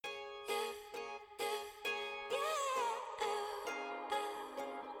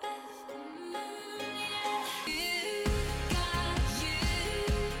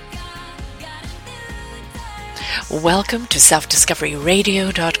Welcome to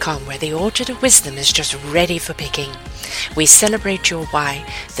selfdiscoveryradio.com, where the orchard of wisdom is just ready for picking. We celebrate your why,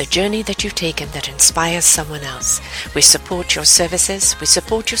 the journey that you've taken that inspires someone else. We support your services, we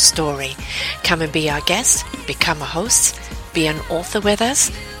support your story. Come and be our guest, become a host, be an author with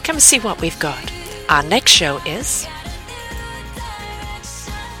us. Come and see what we've got. Our next show is...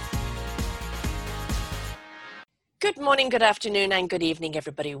 Good morning, good afternoon, and good evening,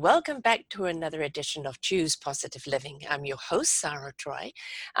 everybody. Welcome back to another edition of Choose Positive Living. I'm your host, Sarah Troy,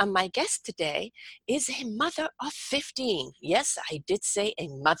 and my guest today is a mother of 15. Yes, I did say a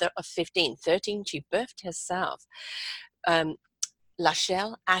mother of 15. 13, she birthed herself.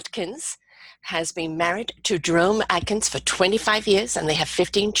 Lachelle Atkins has been married to Jerome Atkins for 25 years, and they have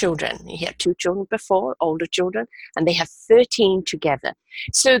 15 children. He had 2 children before, older children, and they have 13 together.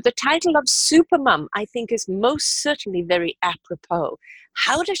 So the title of Supermom, I think, is most certainly very apropos.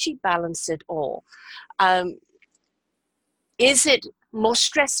 How does she balance it all? Is it more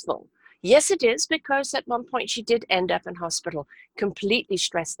stressful? Yes, it is, because at one point she did end up in hospital, completely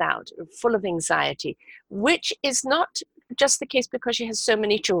stressed out, full of anxiety, which is not just the case because she has so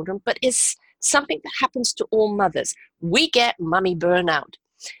many children, but is something that happens to all mothers. We get mummy burnout.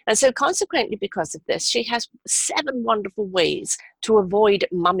 And so consequently, because of this, she has 7 wonderful ways to avoid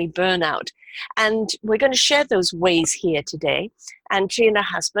mummy burnout. And we're going to share those ways here today. And she and her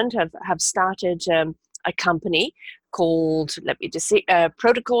husband have started a company called, let me just see,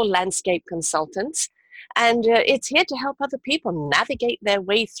 Protocol Landscape Consultants. And it's here to help other people navigate their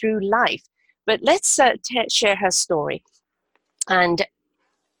way through life. But let's share her story. And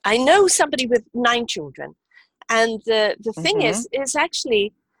I know somebody with 9 children. And the thing is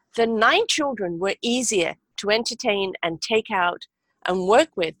actually the 9 children were easier to entertain and take out and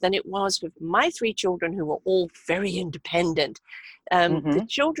work with than it was with my 3 children, who were all very independent. The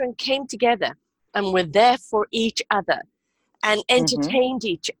children came together and were there for each other and entertained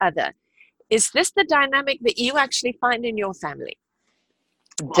each other. Is this the dynamic that you actually find in your family?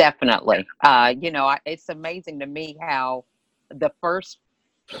 Definitely. It's amazing to me how the first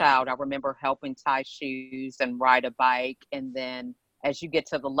child, I remember helping tie shoes and ride a bike. And then as you get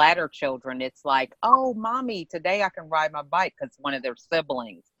to the latter children, it's like, oh, mommy, today I can ride my bike because one of their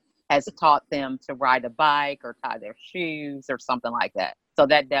siblings has taught them to ride a bike or tie their shoes or something like that. So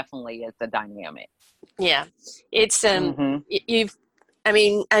that definitely is the dynamic. Yeah, it's you've. I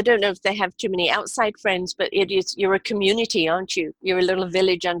mean, I don't know if they have too many outside friends, but it is. You're a community, aren't you? You're a little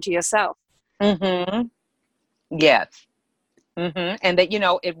village unto yourself. Yes. And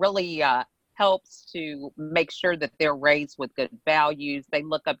that, it really helps to make sure that they're raised with good values. They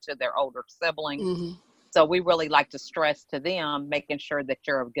look up to their older siblings. So we really like to stress to them, making sure that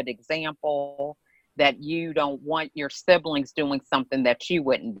you're a good example, that you don't want your siblings doing something that you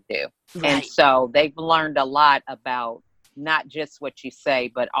wouldn't do. Right. And so they've learned a lot about not just what you say,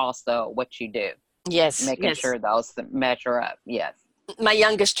 but also what you do. Yes. Making sure those measure up. Yes. My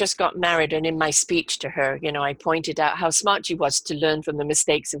youngest just got married, and in my speech to her, I pointed out how smart she was to learn from the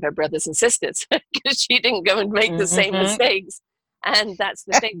mistakes of her brothers and sisters, because she didn't go and make the same mistakes. And that's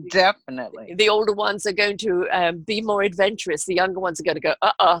the thing. Definitely. The older ones are going to be more adventurous. The younger ones are going to go,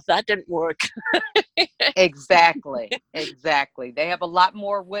 that didn't work. Exactly. They have a lot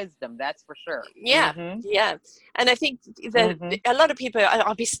more wisdom, that's for sure. Yeah. And I think that a lot of people,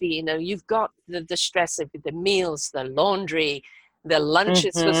 obviously, you've got the stress of the meals, the laundry, the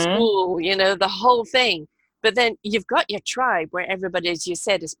lunches for school, the whole thing. But then you've got your tribe where everybody, as you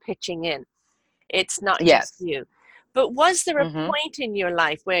said, is pitching in. It's not just you. But was there a point in your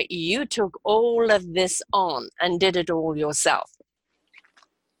life where you took all of this on and did it all yourself?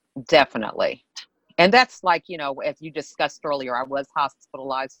 Definitely. And that's like, as you discussed earlier, I was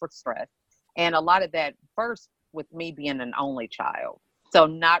hospitalized for stress. And a lot of that first with me being an only child. So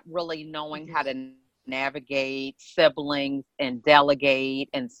not really knowing how to navigate siblings and delegate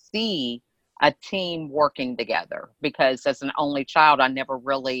and see a team working together, because as an only child,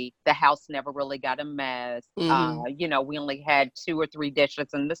 the house never really got a mess. We only had 2 or 3 dishes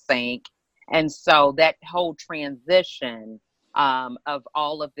in the sink. And so that whole transition of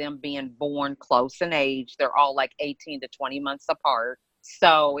all of them being born close in age, they're all like 18 to 20 months apart.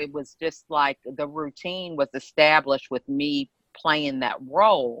 So it was just like the routine was established with me playing that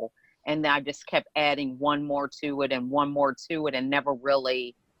role. And I just kept adding one more to it and one more to it, and never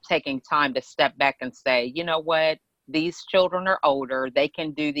really taking time to step back and say, you know what, these children are older, they can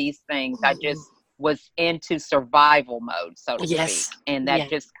do these things. I just was into survival mode, so to speak. And that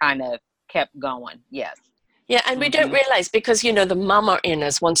just kind of kept going. Yes. Yeah, and we don't realize, because, the mama in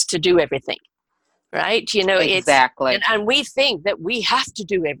us wants to do everything, right? Exactly. And we think that we have to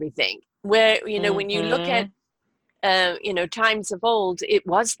do everything. Where, when you look at times of old, it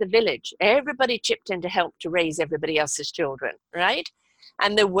was the village. Everybody chipped in to help to raise everybody else's children, right?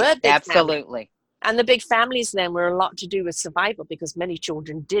 And there were big families. Absolutely. And the big families then were a lot to do with survival because many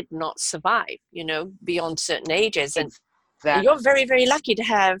children did not survive, beyond certain ages. And Exactly. you're very, very lucky to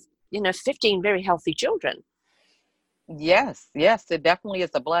have, 15 very healthy children. Yes, it definitely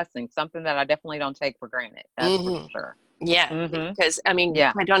is a blessing. Something that I definitely don't take for granted. That's for sure. Yeah, Mm-hmm. because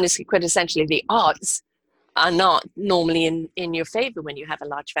Yeah. quite honestly, quintessentially, the odds are not normally in your favor when you have a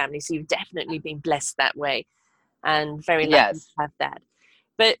large family. So you've definitely been blessed that way, and very lucky to Yes. have that.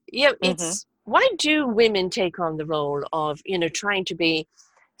 But yeah, Mm-hmm. it's why do women take on the role of trying to be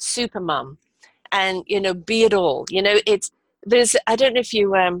super mum and be it all? There's I don't know if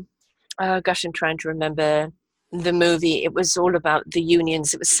you oh gosh, I'm trying to remember the movie. It was all about the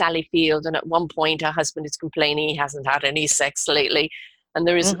unions. It was Sally Field, and at one point her husband is complaining he hasn't had any sex lately, and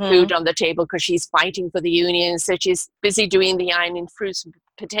there isn't food on the table because she's fighting for the union. So she's busy doing the ironing, fruits and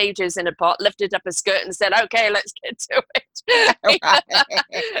potatoes in a pot, lifted up her skirt and said, "Okay, let's get to it."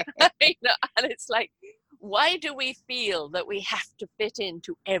 And it's like, why do we feel that we have to fit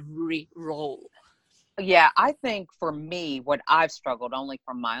into every role? Yeah, I think for me, what I've struggled only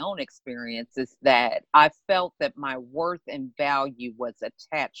from my own experience is that I felt that my worth and value was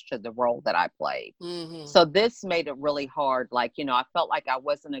attached to the role that I played. Mm-hmm. So this made it really hard. Like, I felt like I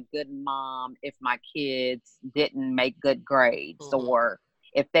wasn't a good mom if my kids didn't make good grades or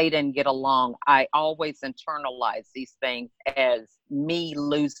if they didn't get along. I always internalized these things as me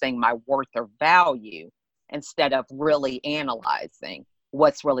losing my worth or value instead of really analyzing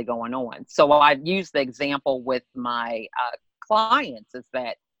what's really going on. So I use the example with my clients is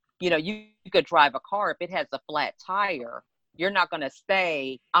that, you could drive a car. If it has a flat tire, you're not going to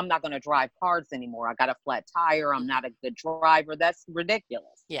say, I'm not going to drive cars anymore. I got a flat tire. I'm not a good driver. That's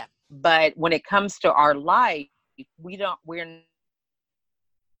ridiculous. Yeah. But when it comes to our life, we're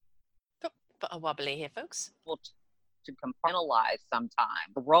a wobbly here, folks. To compartmentalize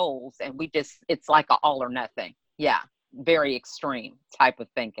sometimes the roles, and it's like an all or nothing. Yeah. Very extreme type of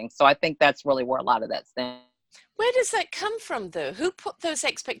thinking. So I think that's really where a lot of that stems. Where does that come from, though? Who put those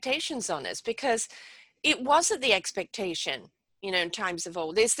expectations on us? Because it wasn't the expectation, in times of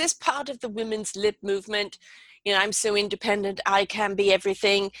old. There's this part of the women's lib movement, I'm so independent, I can be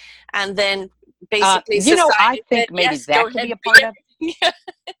everything. And then basically society I think said, maybe yes, that could be a part of it.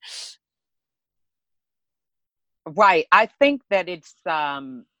 Right. I think that it's,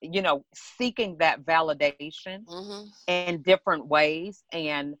 seeking that validation in different ways.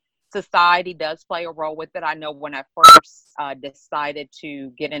 And society does play a role with it. I know when I first decided to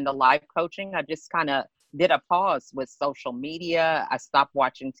get into life coaching, I just kind of did a pause with social media. I stopped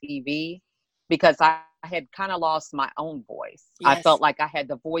watching TV because I had kind of lost my own voice. Yes. I felt like I had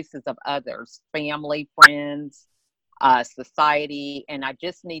the voices of others, family, friends, society, and I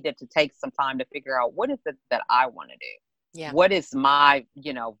just needed to take some time to figure out what is it that I want to do. Yeah. What is my,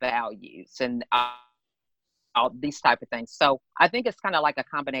 values and all these type of things. So I think it's kind of like a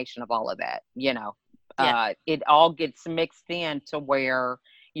combination of all of that. It all gets mixed in to where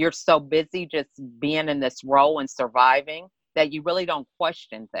you're so busy just being in this role and surviving that you really don't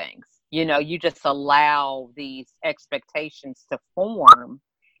question things. You just allow these expectations to form.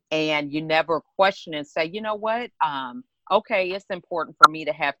 And you never question and say, you know what? Okay, it's important for me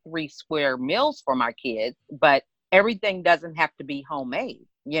to have 3 square meals for my kids, but everything doesn't have to be homemade.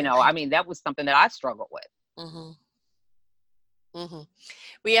 I mean, that was something that I struggled with.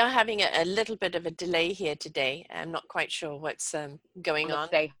 We are having a little bit of a delay here today. I'm not quite sure what's going on.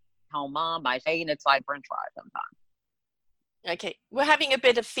 Stay home mom, I say, and it's like French fries sometimes. Okay, we're having a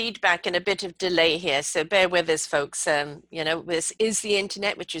bit of feedback and a bit of delay here, so bear with us, folks. This is the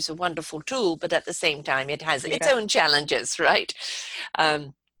internet, which is a wonderful tool, but at the same time, it has its own challenges, right?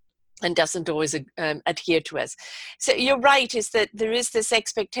 And doesn't always adhere to us. So you're right, is that there is this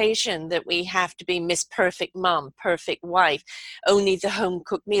expectation that we have to be Miss Perfect Mom, perfect wife, only the home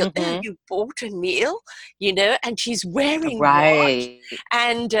cooked meal. Oh, you bought a meal, and she's wearing what?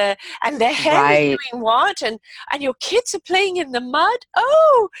 And their hair is doing what? And your kids are playing in the mud?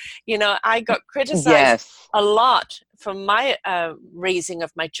 Oh, I got criticized a lot for my raising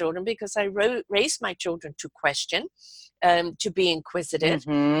of my children because I raised my children to question, to be inquisitive,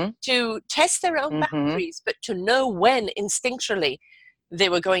 to test their own boundaries, but to know when instinctually they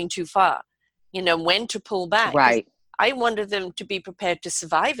were going too far, when to pull back. Right. I wanted them to be prepared to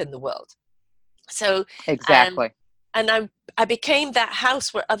survive in the world. So exactly. And I became that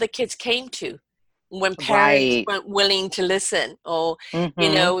house where other kids came to when parents weren't willing to listen, or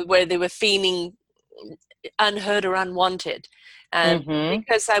where they were feeling unheard or unwanted.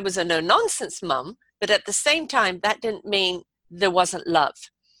 Because I was a no-nonsense mum, But at the same time, that didn't mean there wasn't love.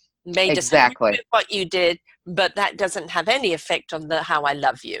 May disagree Exactly. with what you did, but that doesn't have any effect on the how I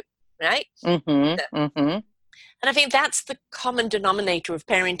love you, right? Mm-hmm. Mm-hmm. And I think that's the common denominator of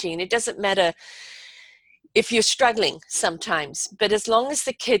parenting. It doesn't matter if you're struggling sometimes, but as long as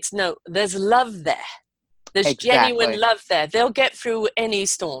the kids know there's love there, there's genuine Exactly. love there, they'll get through any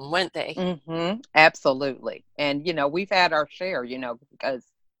storm, won't they? Mm-hmm. Absolutely. And, we've had our share, because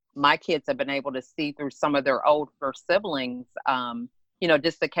my kids have been able to see through some of their older siblings.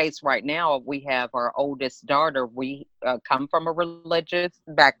 Just the case right now, we have our oldest daughter. We come from a religious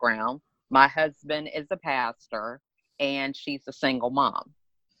background. My husband is a pastor, and she's a single mom.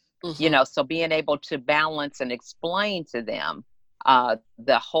 Mm-hmm. So being able to balance and explain to them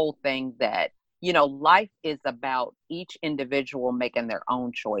the whole thing that, life is about each individual making their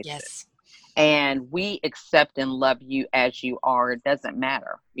own choices. Yes. And we accept and love you as you are. It doesn't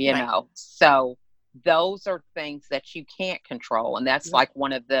matter, Right. So those are things that you can't control. And that's like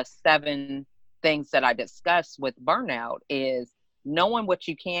one of the 7 things that I discussed with burnout is knowing what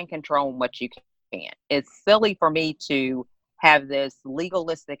you can control and what you can't. It's silly for me to have this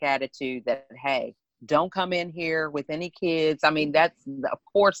legalistic attitude that, hey, don't come in here with any kids. I mean, that's of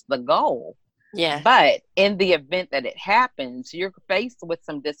course the goal. Yeah. But in the event that it happens, you're faced with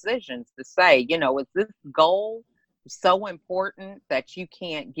some decisions to say, is this goal so important that you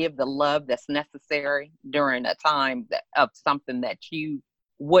can't give the love that's necessary during a time of something that you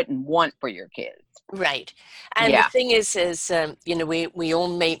wouldn't want for your kids? Right. And the Yeah. thing is, we all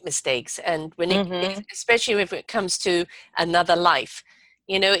make mistakes. And when Mm-hmm. especially if it comes to another life,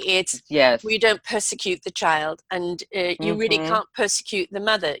 it's, Yes. we don't persecute the child, and you really Mm-hmm. can't persecute the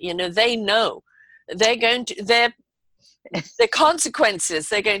mother. They know they're going to, the consequences,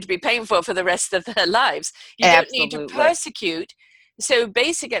 they're going to be painful for the rest of their lives. You don't need to Absolutely. persecute. So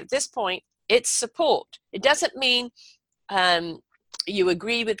basically at this point, it's support. It doesn't mean, you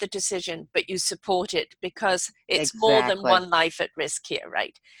agree with the decision, but you support it because it's more than Exactly. one life at risk here,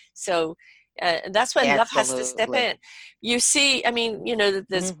 right? So that's where love has to step Absolutely. in. You see, I mean,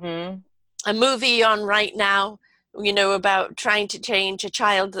 there's Mm-hmm. a movie on right now, about trying to change a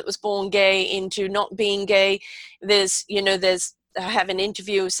child that was born gay into not being gay. I have an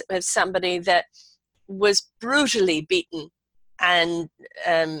interview with somebody that was brutally beaten and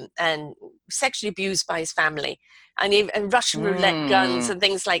sexually abused by his family, and Russian roulette guns Mm. and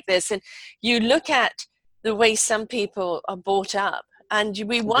things like this. And you look at the way some people are brought up, and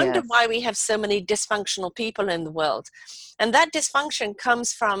we wonder Yes. why we have so many dysfunctional people in the world. And that dysfunction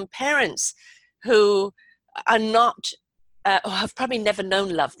comes from parents who are not, or have probably never known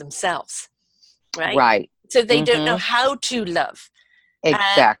love themselves, right? Right. So they don't know Mm-hmm. how to love. And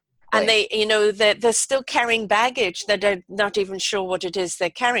and Exactly. they're still carrying baggage that they're not even sure what it is they're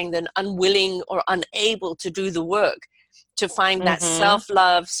carrying. They're unwilling or unable to do the work to find that Mm-hmm.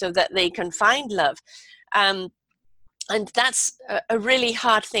 self-love so that they can find love. um, and that's a really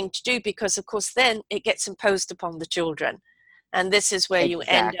hard thing to do, because of course then it gets imposed upon the children, and this is where you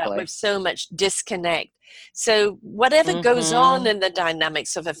end up with Exactly. so much disconnect. So whatever goes on Mm-hmm. in the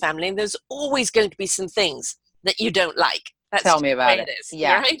dynamics of a family, there's always going to be some things that you don't like. That's Tell just me the way about it it. is,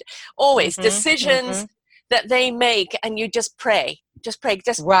 Yeah. right? Always Mm-hmm. Mm-hmm. decisions that they make, and you just pray, just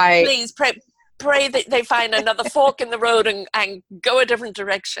Right. please pray that they find another fork in the road and go a different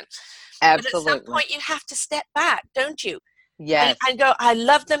direction. But at some Absolutely. point you have to step back, don't you? Yes. And go, I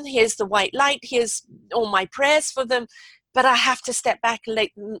love them, here's the white light, here's all my prayers for them, but I have to step back and let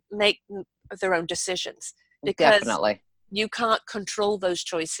them make their own decisions, because Definitely. you can't control those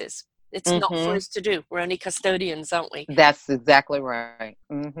choices. It's not for Mm-hmm. us to do. We're only custodians, aren't we? That's exactly right.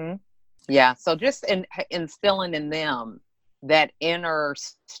 Mm-hmm. Yeah. So just instilling in them that inner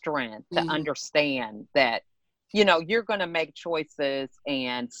strength to Mm-hmm. understand that, you're going to make choices,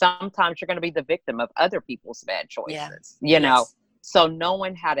 and sometimes you're going to be the victim of other people's bad Yeah. choices, Yes. So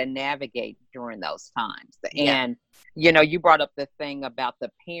knowing how to navigate during those times. Yeah. And, you brought up the thing about the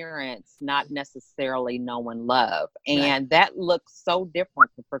parents not necessarily knowing love. Right. And that looks so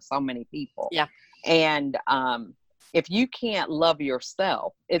different for so many people. Yeah. And, if you can't love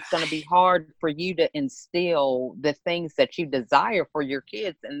yourself, it's going to be hard for you to instill the things that you desire for your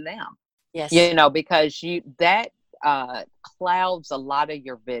kids in them, Yes. because that clouds a lot of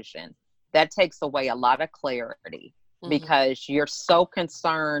your vision. That takes away a lot of clarity Mm-hmm. because you're so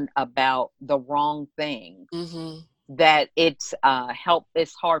concerned about the wrong things Mm-hmm. that it's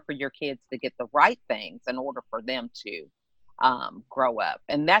hard for your kids to get the right things in order for them to grow up.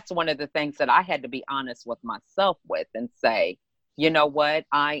 And that's one of the things that I had to be honest with myself with and say, you know what,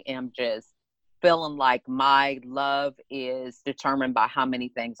 I am just feeling like my love is determined by how many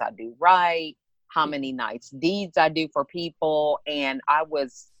things I do right, how many nice deeds I do for people. And I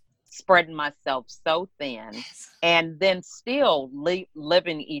was spreading myself so thin, Yes. and then still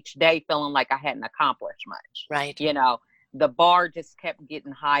living each day feeling like I hadn't accomplished much. Right. You know, the bar just kept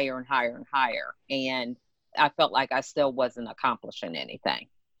getting higher and higher and higher. And I felt like I still wasn't accomplishing anything.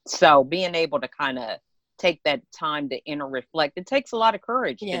 So being able to kind of take that time to inner reflect, it takes a lot of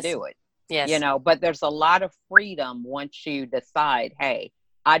courage to Yes. do it. Yes. You know, but there's a lot of freedom once you decide, hey,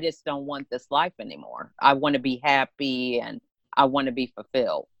 I just don't want this life anymore. I want to be happy and I want to be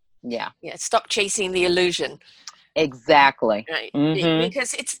fulfilled. Yeah. Yeah. Stop chasing the illusion. Exactly. Right. Mm-hmm.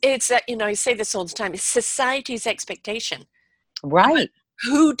 Because it's you know, I say this all the time, it's society's expectation. Right.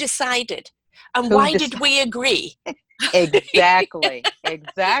 Who decided? And Who why did we agree? Exactly.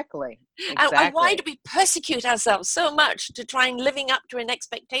 Exactly. And why do Exactly. we persecute ourselves so much to try and living up to an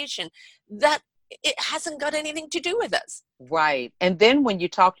expectation that it hasn't got anything to do with us? Right. And then when you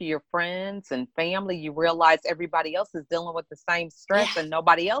talk to your friends and family, you realize everybody else is dealing with the same stress Yeah. and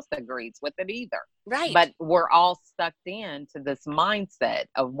nobody else agrees with it either. Right. But we're all sucked into this mindset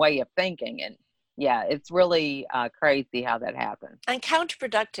of way of thinking. And yeah, it's really crazy how that happens. And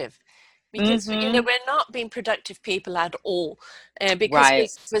counterproductive. Because you know, Mm-hmm. we're not being productive people at all, because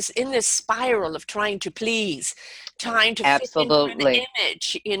Right. we're in this spiral of trying to please, trying to fit into an Absolutely.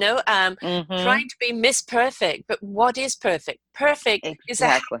 image, you know, Mm-hmm. trying to be Miss Perfect. But what is perfect? Perfect is a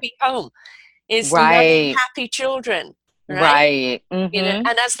Exactly. happy home, is loving, Right. happy children, right? Right. You know, Mm-hmm.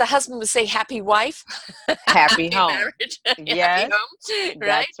 and as the husband would say, happy wife, Happy happy home. marriage, happy Yes, home,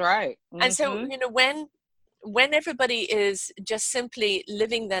 right? that's right. And so, Mm-hmm. you know, when everybody is just simply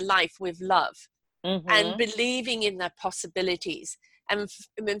living their life with love and Mm-hmm. believing in their possibilities, and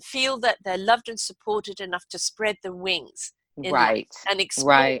feel that they're loved and supported enough to spread their wings in life Right. and explore.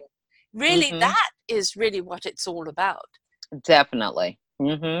 Right. Really, Mm-hmm. that is really what it's all about. Definitely.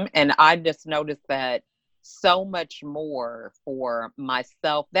 Mm-hmm. And I just noticed that so much more for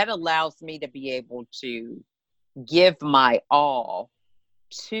myself. That allows me to be able to give my all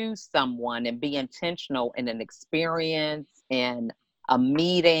to someone and be intentional in an experience, in a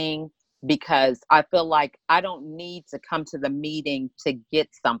meeting, because I feel like I don't need to come to the meeting to get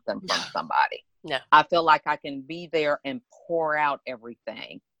something No, from somebody. no. I feel like I can be there and pour out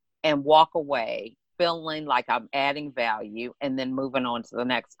everything and walk away feeling like I'm adding value and then moving on to the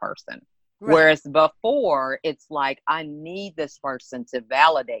next person. Right. Whereas before, it's like, I need this person to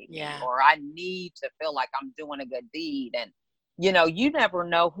validate me, Yeah. or I need to feel like I'm doing a good deed. And, you know, you never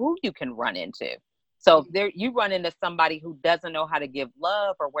know who you can run into. So if you run into somebody who doesn't know how to give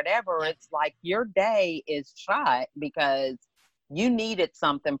love or whatever, Yeah. it's like your day is shot because you needed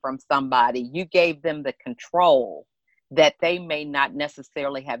something from somebody. You gave them the control that they may not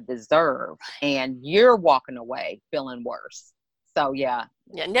necessarily have deserved. And you're walking away feeling worse. So yeah,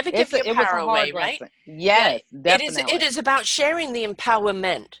 Yeah. Never give your it was power a hard away, right? lesson. Yeah. Yes, It definitely. is about sharing the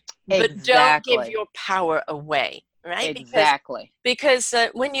empowerment, but don't give Exactly. your power away, right? Exactly. Because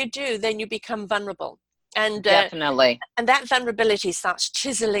when you do, then you become vulnerable, Definitely. and that vulnerability starts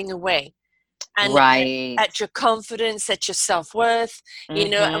chiseling away, and Right. at your confidence, at your self-worth, you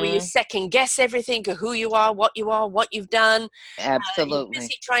know, where you Mm-hmm. second guess everything of who you are, what you've done. You're Absolutely.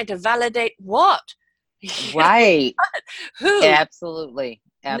 busy trying to validate what? You know, Right. who? Absolutely.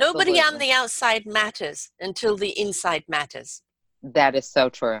 Nobody on Absolutely. the outside matters until the inside matters. That is so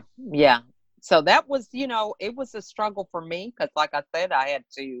true. Yeah. So that was, you know, it was a struggle for me because, like I said, I had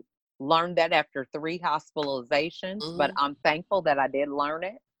to learn that after 3 hospitalizations, but Mhm. I'm thankful that I did learn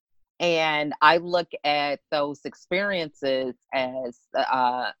it. And I look at those experiences as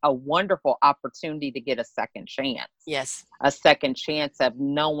a wonderful opportunity to get Yes. a second chance of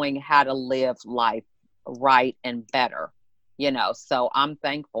knowing how to live life right and better. You know, so I'm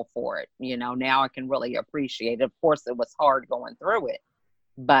thankful for it. You know, now I can really appreciate it. Of course, it was hard going through it,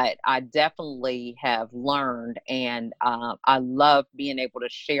 but I definitely have learned, and I love being able to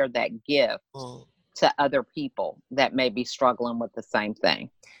share that gift Mm. to other people that may be struggling with the same thing.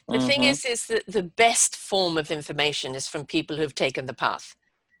 The thing Hmm. is that the best form of information is from people who've taken the path.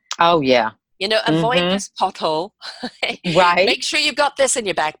 Oh yeah. You know, avoid Hmm. this pothole. Right. Make sure you've got this in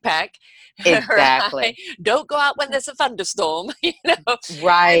your backpack. Right? Exactly. Don't go out when there's a thunderstorm. You know,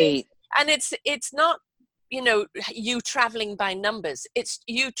 Right. and it's not, you know, you traveling by numbers. It's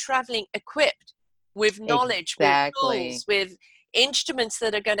you traveling equipped with knowledge, with tools, Exactly. with instruments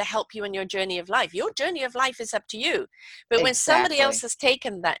that are going to help you in your journey of life. Your journey of life is up to you, but when somebody else Exactly. has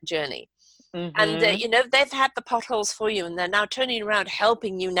taken that journey, and Hmm. you know, they've had the potholes for you and they're now turning around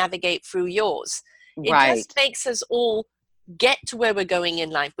helping you navigate through yours, it Right. just makes us all get to where we're going in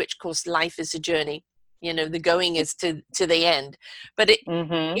life, which of course life is a journey. The going is to the end, but it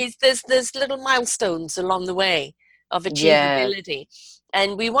Mm-hmm. is there's little milestones along the way of Yes. achievability,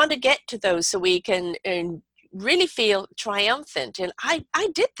 and we want to get to those so we can really feel triumphant. And I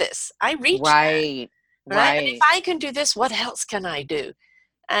did this. I reached Right. that, right? And if Right. I can do this, what else can I do?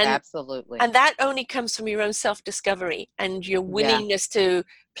 And Absolutely. and that only comes from your own self-discovery and your Yeah. willingness to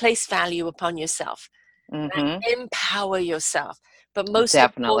place value upon yourself, Mm-hmm. empower yourself, but most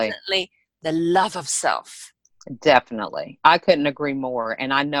Definitely. importantly, the love of self. Definitely. I couldn't agree more.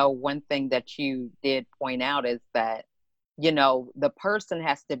 And I know one thing that you did point out is that, the person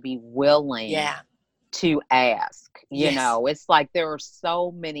has to be willing Yeah. to ask. Yes. It's like there are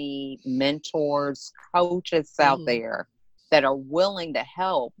so many mentors, coaches out Hmm. there that are willing to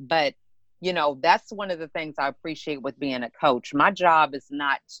help. But, that's one of the things I appreciate with being a coach. My job is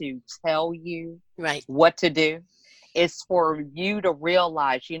not to tell you Right. what to do. It's for you to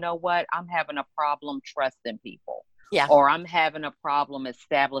realize, you know what, I'm having a problem trusting people, Yeah. or I'm having a problem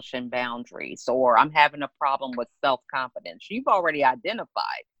establishing boundaries, or I'm having a problem with self confidence. You've already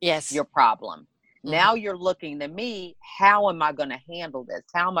identified Yes. your problem. Hmm. Now you're looking to me, how am I going to handle this?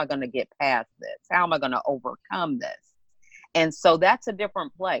 How am I going to get past this? How am I going to overcome this? And so that's a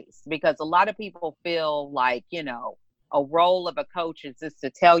different place, because a lot of people feel like, a role of a coach is just to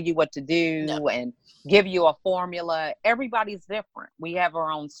tell you what to No. do and give you a formula. Everybody's different. We have our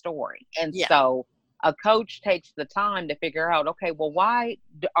own story. And Yeah. so a coach takes the time to figure out, okay, well, why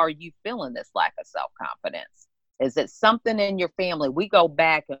are you feeling this lack of self confidence? Is it something in your family? We go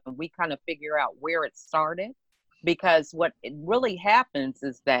back and we kind of figure out where it started, because what it really happens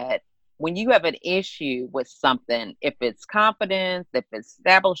is that when you have an issue with something, if it's confidence, if it's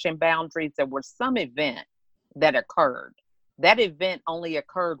establishing boundaries, there was some event that occurred. That event only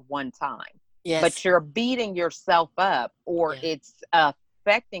occurred one time, but Yes. you're beating yourself up, or Yeah. it's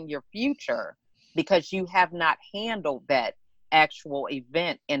affecting your future because you have not handled that actual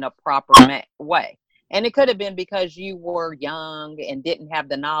event in a proper way. And it could have been because you were young and didn't have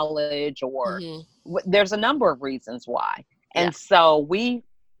the knowledge, or Hmm. there's a number of reasons why. Yeah. And so we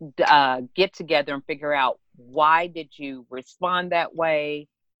get together and figure out, why did you respond that way,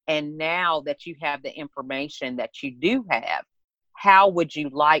 and now that you have the information that you do have, how would you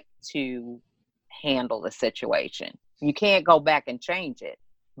like to handle the situation? You can't go back and change it,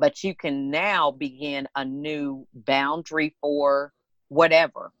 but you can now begin a new boundary for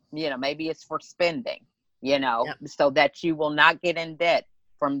whatever. Maybe it's for spending, Yeah. so that you will not get in debt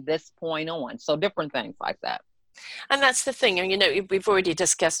from this point on. So different things like that. And that's the thing, we've already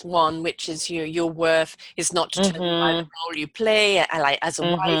discussed one, which is your worth is not determined by the Mhm. role you play, like as a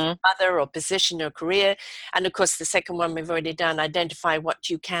wife, Mhm. mother, or position or career. And of course, the second one we've already done, identify what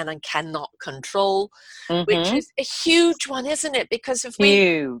you can and cannot control, which Mhm. is a huge one, isn't it? Because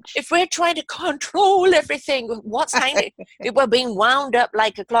Huge. if we're trying to control everything, what's happening? We're being wound up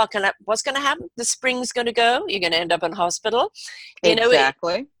like a clock, and what's going to happen? The spring's going to go. You're going to end up in hospital. You know,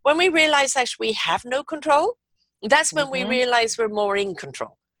 Exactly. when we realize that we have no control, that's when we Mhm. realize we're more in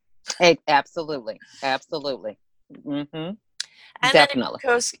control. Absolutely. Absolutely. Mhm. And then, of Definitely.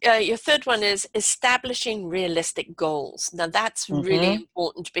 course, your third one is establishing realistic goals. Now, that's really Mhm.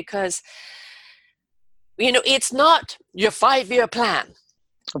 important because, it's not your 5-year plan.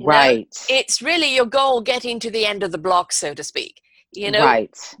 Right. It's really your goal getting to the end of the block, so to speak. You know,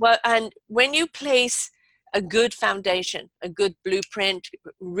 Right. well, and when you place a good foundation, a good blueprint,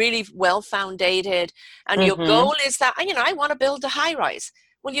 really well founded, and your Mhm. goal is that, I want to build a high rise.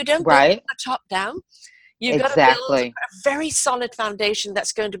 Well, you don't build Right. from the top down. You've got to build Exactly. a very solid foundation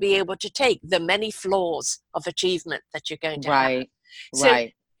that's going to be able to take the many floors of achievement that you're going to have. Right. So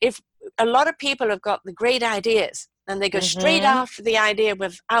Right. if a lot of people have got the great ideas and they go straight Mhm. after the idea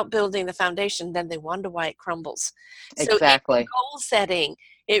without building the foundation, then they wonder why it crumbles. So in Exactly. goal setting,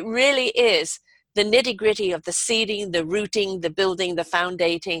 it really is the nitty gritty of the seeding, the rooting, the building, the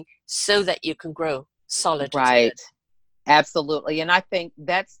foundating, so that you can grow solid and Right. sturdy. Absolutely. And I think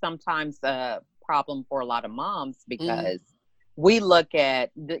that's sometimes a problem for a lot of moms, Mm-hmm. because we look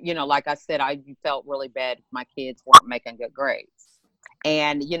at, like I said, I felt really bad if my kids weren't making good grades.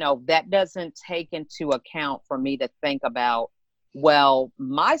 And, that doesn't take into account for me to think about, well,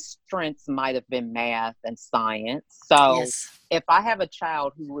 my strengths might have been math and science. So Yes. if I have a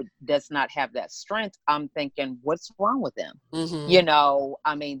child who does not have that strength, I'm thinking, what's wrong with them? Mm-hmm.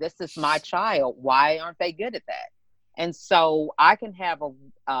 I mean, this is my child. Why aren't they good at that? And so I can have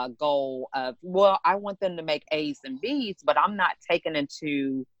a goal of, well, I want them to make A's and B's, but I'm not taking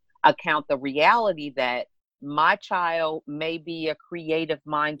into account the reality that my child may be a creative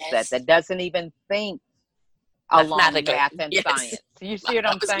mindset Yes. that doesn't even think along Mathematically. math and Yes. science. You see what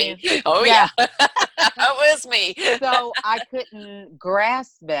That I'm was saying? me. Oh, Yeah. yeah. That was me. So I couldn't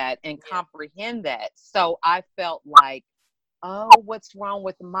grasp that and comprehend that. So I felt like, oh, what's wrong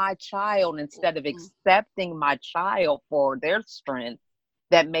with my child? Instead of Mhm. accepting my child for their strength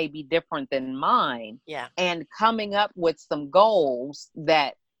that may be different than mine, Yeah. and coming up with some goals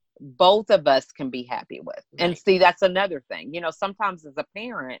that both of us can be happy with. And Right. see, that's another thing. Sometimes as a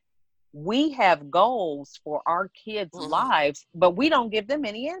parent, we have goals for our kids' Mhm. lives, but we don't give them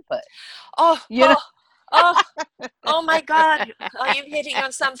any input. Oh, You know? oh, oh, oh my God. Are you hitting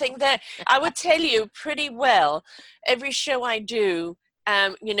on something there? I would tell you pretty well, every show I do,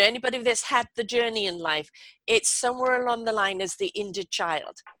 anybody that's had the journey in life, it's somewhere along the line as the injured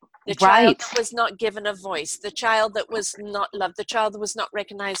child. The child Right. that was not given a voice, the child that was not loved, the child that was not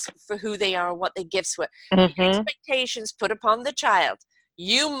recognized for who they are, what their gifts were. The Mm-hmm. expectations put upon the child,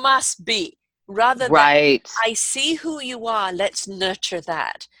 you must be, rather than Right. I see who you are, let's nurture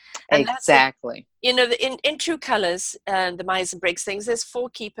that. And that's the Exactly. in True Colors, the Myers-Briggs things, there's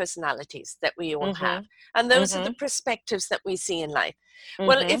 4 key personalities that we all have. Mm-hmm. And those are Mm-hmm. the perspectives that we see in life.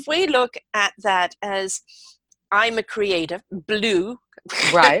 Well, Mm-hmm. if we look at that as I'm a creator, blue,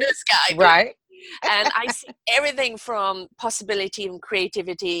 Right. sky blue, Right. and I see everything from possibility and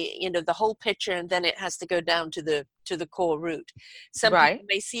creativity, the whole picture, and then it has to go down to the core root. Some Right. people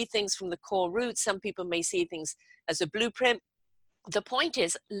may see things from the core root, some people may see things as a blueprint. The point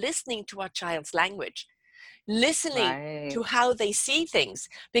is listening to our child's language, listening Right. to how they see things,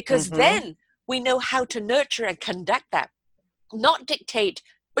 because Mm-hmm. then we know how to nurture and conduct that, not dictate,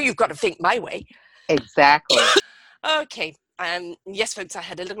 well, you've got to think my way. Exactly. Okay. Yes, folks, I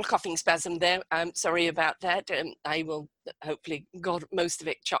had a little coughing spasm there. I'm sorry about that. I will hopefully got most of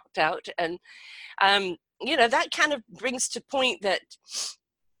it chopped out. And, that kind of brings to point that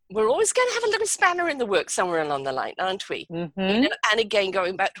we're always going to have a little spanner in the works somewhere along the line, aren't we? Mm-hmm. And again,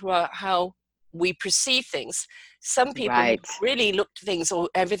 going back to how we perceive things, some people who Right. really look to things, or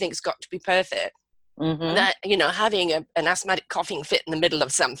everything's got to be perfect. Mm-hmm. That having an asthmatic coughing fit in the middle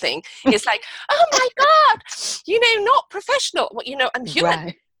of something is like, oh my God, not professional. Well, I'm human.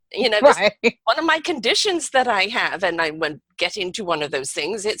 Right. This Right. one of my conditions that I have, and I when get into one of those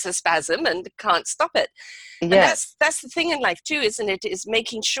things, it's a spasm and can't stop it. And Yes. that's the thing in life too, isn't it? Is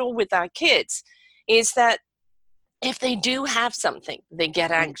making sure with our kids is that if they do have something, they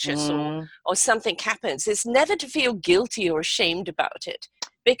get anxious Mm-hmm. or something happens, it's never to feel guilty or ashamed about it,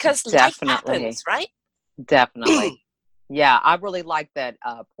 because life Definitely. happens, right? Definitely. Yeah, I really like that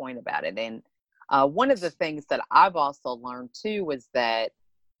point about it. And one of the things that I've also learned too is that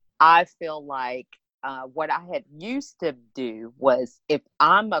I feel like what I had used to do was, if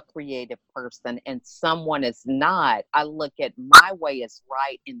I'm a creative person and someone is not, I look at my way as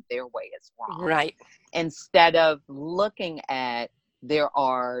right and their way as wrong. Right. Instead of looking at there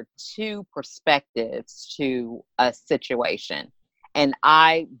are two perspectives to a situation. And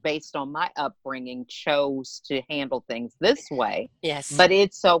I, based on my upbringing, chose to handle things this way. Yes. But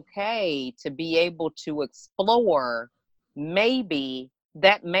it's okay to be able to explore, maybe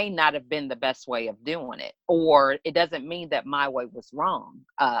that may not have been the best way of doing it, or it doesn't mean that my way was wrong.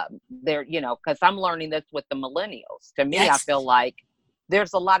 Because I'm learning this with the millennials. To me, I Yes. feel like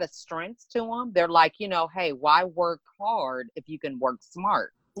there's a lot of strengths to them. They're like, hey, why work hard if you can work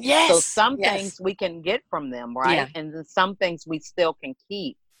smart? Yes. So some yes. things we can get from them, right? Yeah. And then some things we still can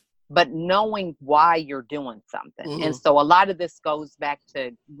keep, but knowing why you're doing something. Mhm. And so a lot of this goes back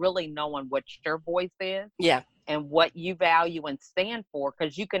to really knowing what your voice is. Yeah. And what you value and stand for,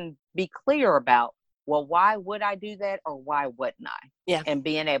 because you can be clear about, well, why would I do that, or why wouldn't I? Yeah. And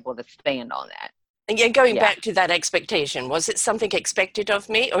being able to stand on that. And going back to that expectation, was it something expected of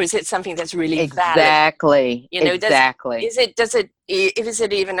me, or is it something that's really valid? Exactly. Exactly. Is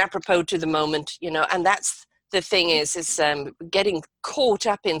it even apropos to the moment? And that's the thing is getting caught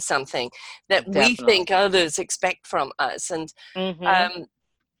up in something that we think others expect from us. And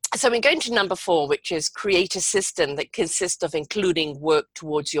so we're going to number 4, which is create a system that consists of including work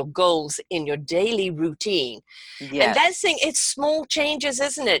towards your goals in your daily routine. Yes. And that's thing, it's small changes,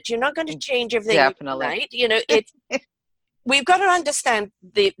 isn't it? You're not going to change everything Definitely. overnight. We've got to understand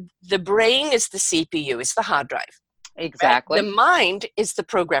the brain is the CPU, it's the hard drive. Exactly. Right? The mind is the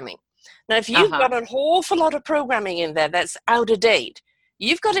programming. Now, if you've got an awful lot of programming in there that's out of date,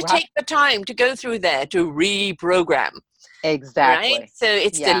 you've got to take the time to go through there to reprogram. Exactly. Right? So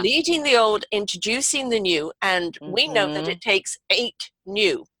it's deleting the old, introducing the new, and we know that it takes 8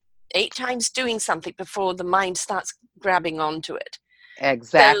 times doing something before the mind starts grabbing onto it.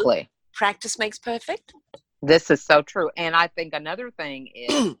 Exactly. So practice makes perfect. This is so true. And I think another thing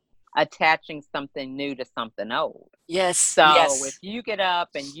is attaching something new to something old. Yes. So if you get up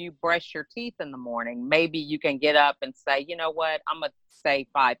and you brush your teeth in the morning, maybe you can get up and say, you know what, I'm going to say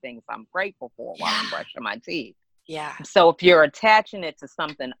 5 things I'm grateful for while I'm brushing my teeth. Yeah. So if you're attaching it to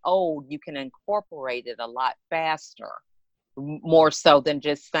something old, you can incorporate it a lot faster, more so than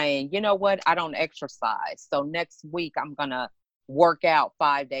just saying, you know what, I don't exercise, so next week I'm going to work out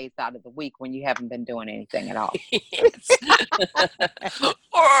 5 days out of the week, when you haven't been doing anything at all.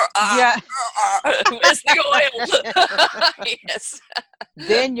 Yeah. Where's the oil? Yes.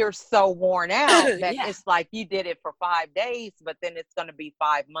 Then you're so worn out that it's like you did it for 5 days, but then it's going to be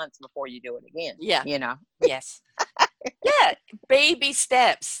 5 months before you do it again. Yeah. You know? Yes. Yeah. Baby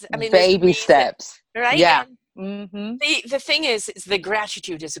steps. I mean, baby steps. Right? Yeah. The thing is the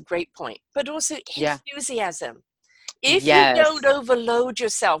gratitude is a great point, but also enthusiasm. If you don't overload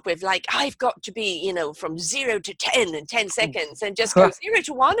yourself with like, I've got to be, you know, from 0 to 10 in 10 seconds, and just go 0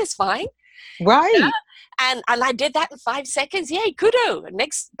 to 1 is fine. Right. Yeah? And I did that in 5 seconds. Yay, kudo. The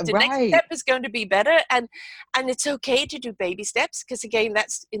next step is going to be better. And it's okay to do baby steps, because again,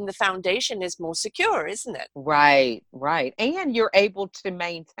 that's in the foundation is more secure, isn't it? Right. And you're able to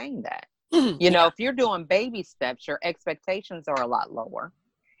maintain that. You know, if you're doing baby steps, your expectations are a lot lower.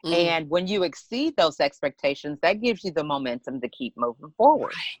 And when you exceed those expectations, that gives you the momentum to keep moving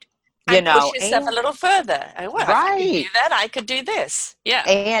forward. Right. You know, push yourself a little further. And well, if I could do that, I could do this. Yeah.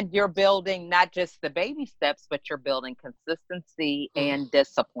 And you're building not just the baby steps, but you're building consistency and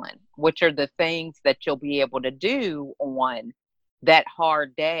discipline, which are the things that you'll be able to do on that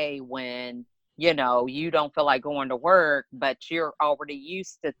hard day when, you know, you don't feel like going to work, but you're already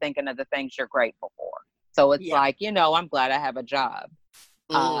used to thinking of the things you're grateful for. So it's like, you know, I'm glad I have a job.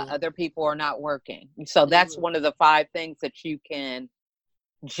 Other people are not working. So that's one of the 5 things that you can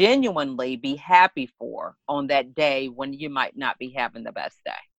genuinely be happy for on that day when you might not be having the best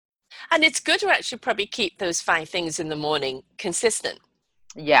day. And it's good to actually probably keep those 5 things in the morning consistent.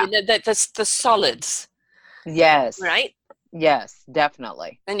 Yeah. You know, the solids. Yes. Right? Yes,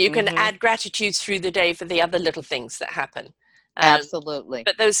 definitely. And you can add gratitude through the day for the other little things that happen. Absolutely.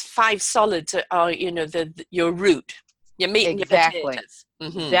 But those 5 solids are you know, your root. Your meat and your potatoes.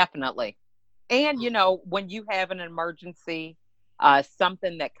 Definitely. And, you know, when you have an emergency,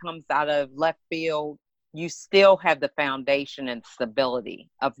 something that comes out of left field, you still have the foundation and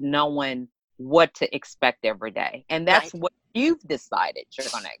stability of knowing what to expect every day. And that's what you've decided you're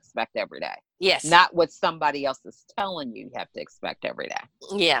going to expect every day. Yes. Not what somebody else is telling you have to expect every day.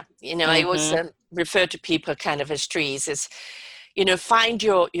 Yeah. You know, I always refer to people kind of as trees, as, you know, find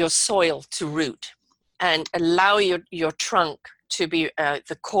your soil to root. And allow your trunk to be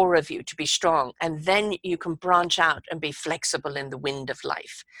the core of you to be strong. And then you can branch out and be flexible in the wind of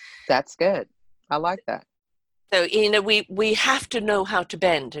life. That's good. I like that. So, you know, we have to know how to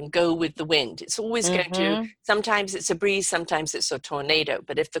bend and go with the wind. It's always going to, sometimes it's a breeze, sometimes it's a tornado.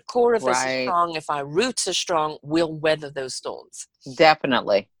 But if the core of us is strong, if our roots are strong, we'll weather those storms.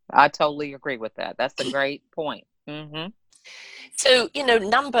 Definitely. I totally agree with that. That's a great point. So, you know,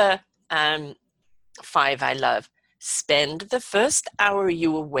 number 5 I love. Spend the first hour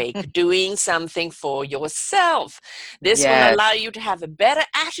you awake doing something for yourself. This will allow you to have a better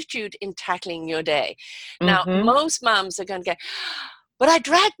attitude in tackling your day. Now, most moms are going to go, but I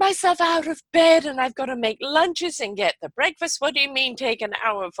dragged myself out of bed and I've got to make lunches and get the breakfast. What do you mean take an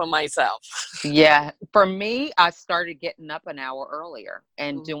hour for myself? Yeah. For me, I started getting up an hour earlier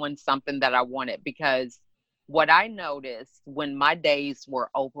and doing something that I wanted, because what I noticed when my days were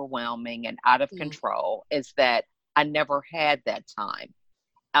overwhelming and out of control is that I never had that time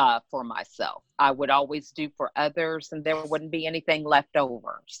for myself. I would always do for others and there wouldn't be anything left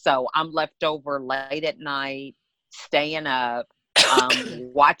over. So I'm left over late at night, staying up,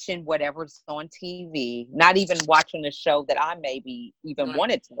 watching whatever's on TV, not even watching a show that I maybe even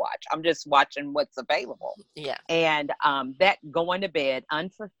wanted to watch. I'm just watching what's available. Yeah. And that going to bed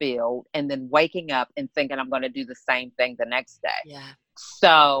unfulfilled and then waking up and thinking I'm going to do the same thing the next day. Yeah.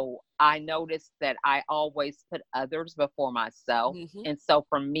 So I noticed that I always put others before myself. And so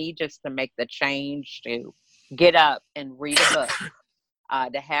for me, just to make the change to get up and read a book,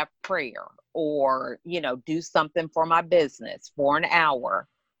 to have prayer, or, you know, do something for my business for an hour,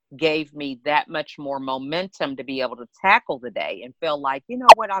 gave me that much more momentum to be able to tackle the day and feel like, you know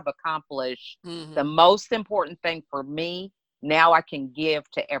what, I've accomplished the most important thing for me. Now I can give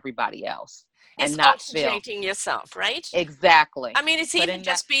to everybody else. It's and not oxygenating yourself, right? Exactly. I mean, it's even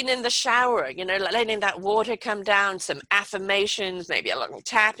just being in the shower, you know, letting that water come down, some affirmations, maybe a little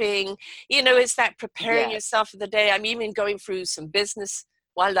tapping, you know, it's that preparing yourself for the day. I'm even going through some business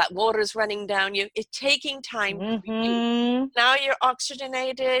while that water is running down you. It's taking time for you. Mm-hmm. Now you're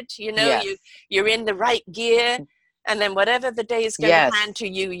oxygenated, Yes. you're in the right gear, and then whatever the day is going to Yes. hand to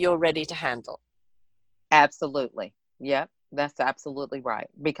you, you're ready to handle. Absolutely. Yep. That's absolutely right.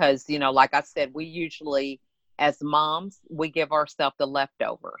 Because, like I said, we usually, as moms, we give ourselves the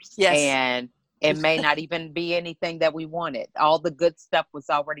leftovers. Yes. And it may not even be anything that we wanted. All the good stuff was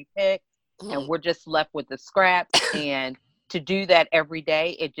already picked, and we're just left with the scraps. And to do that every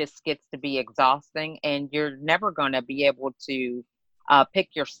day, it just gets to be exhausting. And you're never going to be able to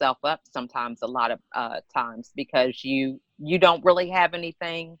pick yourself up sometimes, a lot of times, because you don't really have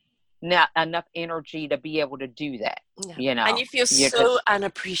anything, not enough energy to be able to do that. Yeah. And you feel so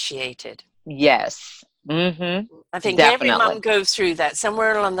unappreciated. Yes. Mm-hmm. I think Definitely. every mom goes through that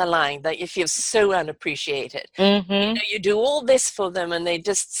somewhere along the line, that you feel so unappreciated. Mm-hmm. You do all this for them and they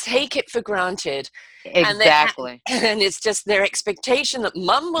just take it for granted. Exactly. And it's just their expectation that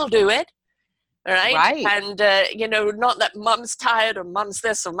mom will do it. Right. And, not that mom's tired or mom's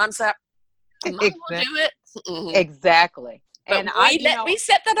this or mom's that. Mom will do it. Mm-hmm. Exactly. But we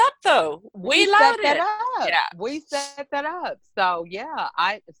set that up, though. We allowed set that it. up. Yeah. We set that up. So yeah,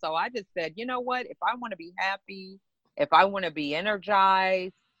 I just said, you know what? If I want to be happy, if I want to be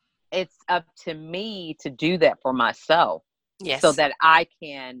energized, it's up to me to do that for myself. Yes. So that I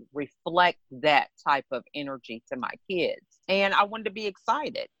can reflect that type of energy to my kids. And I wanted to be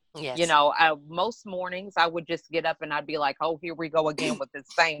excited. Yes. Most mornings I would just get up and I'd be like, oh, here we go again with the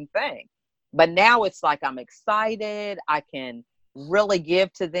same thing. But now it's like I'm excited. I can really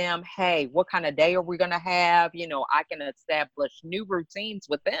give to them, hey, what kind of day are we going to have? I can establish new routines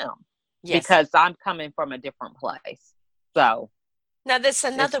with them because I'm coming from a different place. So now there's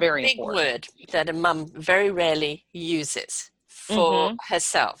another big word that a mom very rarely uses for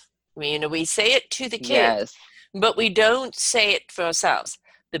herself. We say it to the kids, but we don't say it for ourselves.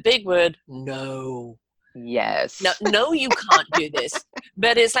 The big word, no. Yes. No, you can't do this.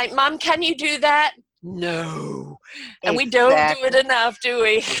 But it's like, Mom, can you do that? No. And we don't do it enough, do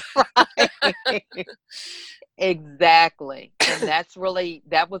we? Right. Exactly. And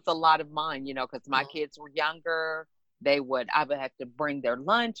that was a lot of mine, because my kids were younger. I would have to bring their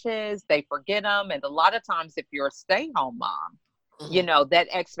lunches. They forget them. And a lot of times if you're a stay-home mom, that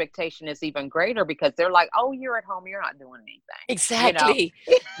expectation is even greater because they're like, oh, you're at home, you're not doing anything. Exactly.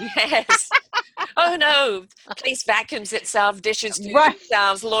 Yes. Oh no, place vacuums itself, dishes do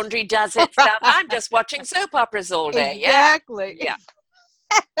themselves, laundry does itself. I'm just watching soap operas all day. Exactly. Yeah.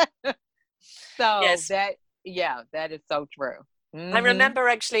 So that is so true. I remember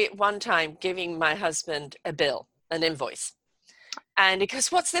actually one time giving my husband a bill, an invoice. And he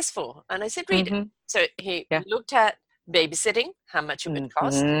goes, what's this for? And I said, read it. So he looked at babysitting, how much it would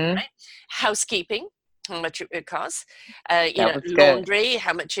cost, right? Housekeeping, how much it would cost, laundry,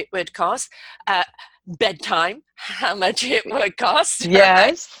 how much it would cost, bedtime, how much it would cost.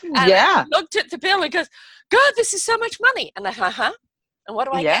 Yes. Right? And I looked at the bill and goes, God, this is so much money. And I, and what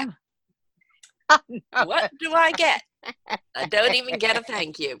do I get? What do I get? I don't even get a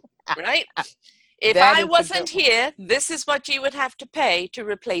thank you, right? If I wasn't here, this is what you would have to pay to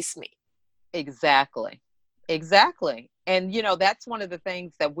replace me. Exactly. And, that's one of the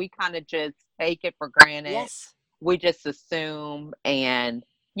things that we kind of just take it for granted. Yes. We just assume. And,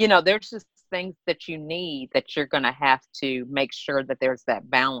 there's just things that you need that you're going to have to make sure that there's that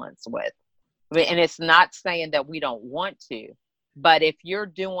balance with. And it's not saying that we don't want to, but if you're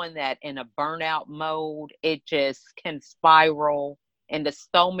doing that in a burnout mode, it just can spiral into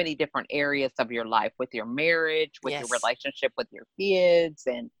so many different areas of your life, with your marriage, with your relationship with your kids,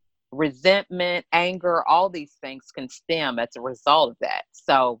 and resentment, anger, all these things can stem as a result of that.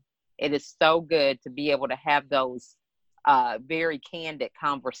 So it is so good to be able to have those very candid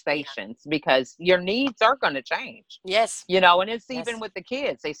conversations because your needs are going to change. Yes. And it's even with the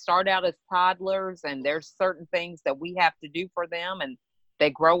kids. They start out as toddlers and there's certain things that we have to do for them, and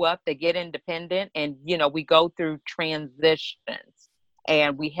they grow up, they get independent, and, we go through transitions,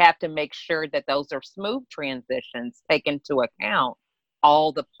 and we have to make sure that those are smooth transitions, take into account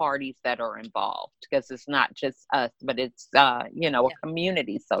all the parties that are involved, because it's not just us, but it's, a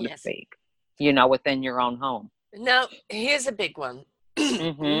community, so to speak, within your own home. Now, here's a big one.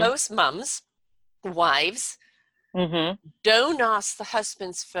 Most mums, wives, don't ask the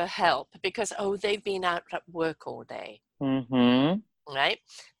husbands for help because, they've been out at work all day. Right?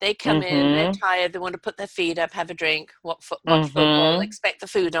 They come in, they're tired, they want to put their feet up, have a drink, watch football, expect the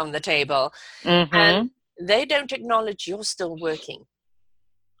food on the table. And they don't acknowledge you're still working.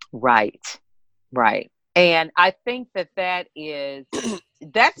 Right. And I think that is,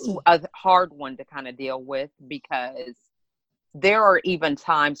 that's a hard one to kind of deal with because there are even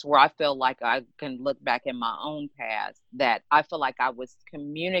times where I feel like I can look back in my own past that I feel like I was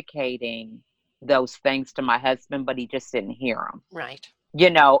communicating those things to my husband, but he just didn't hear them. Right.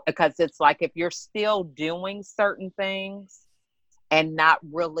 Because it's like if you're still doing certain things and not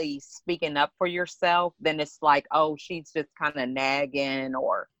really speaking up for yourself, then it's like, oh, she's just kind of nagging,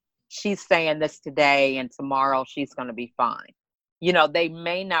 or she's saying this today and tomorrow she's going to be fine. They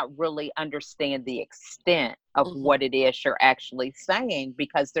may not really understand the extent of what it is you're actually saying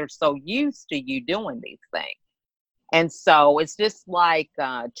because they're so used to you doing these things. And so it's just like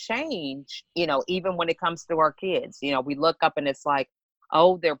change, even when it comes to our kids. We look up and it's like,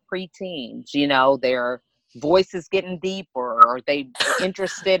 oh, they're preteens, their voice is getting deeper, or they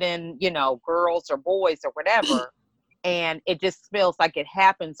interested in, girls or boys or whatever. And it just feels like it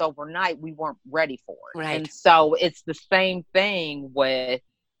happens overnight. We weren't ready for it. Right. And so it's the same thing with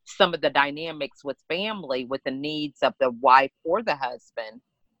some of the dynamics with family, with the needs of the wife or the husband.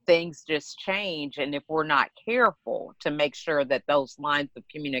 Things just change. And if we're not careful to make sure that those lines of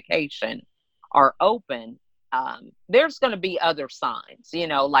communication are open, there's going to be other signs,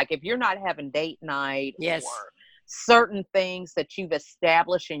 like if you're not having date night, yes, or certain things that you've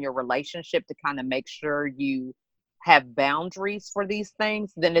established in your relationship to kind of make sure you have boundaries for these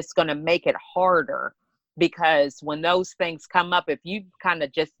things, then it's going to make it harder, because when those things come up, if you've kind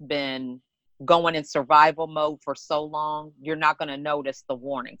of just been going in survival mode for so long, you're not going to notice the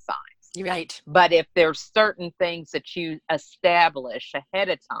warning signs. Right. But if there's certain things that you establish ahead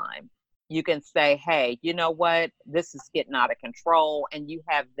of time, you can say, hey, you know what, this is getting out of control. And you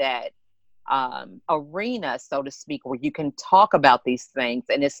have that arena, so to speak, where you can talk about these things.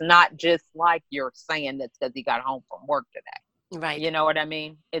 And it's not just like you're saying that because he got home from work today. Right. You know what I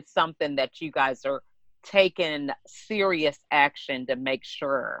mean? It's something that you guys are taking serious action to make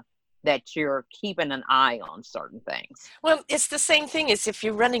sure that you're keeping an eye on certain things. Well, it's the same thing as if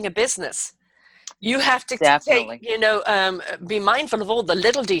you're running a business. You have to Definitely. be mindful of all the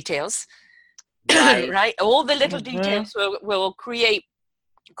little details, Right? right? All the little details will create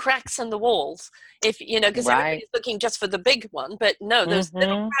cracks in the walls, if because everybody's looking just for the big one, but no, those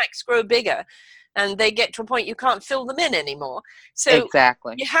little cracks grow bigger, and they get to a point you can't fill them in anymore. So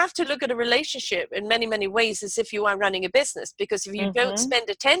exactly, you have to look at a relationship in many, many ways as if you are running a business, because if you don't spend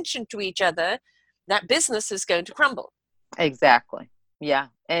attention to each other, that business is going to crumble. Exactly. Yeah.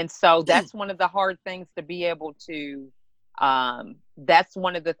 And so that's one of the hard things to be able to, that's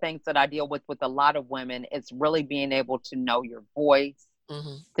one of the things that I deal with a lot of women, is really being able to know your voice,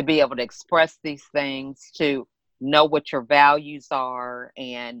 to be able to express these things, to know what your values are,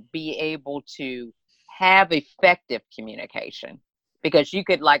 and be able to have effective communication. Because you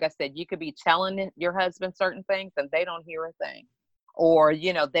could, like I said, you could be telling your husband certain things and they don't hear a thing. Or,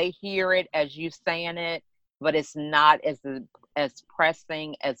 they hear it as you saying it, but it's not as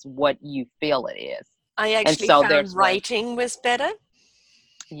pressing as what you feel it is. I actually found writing was better.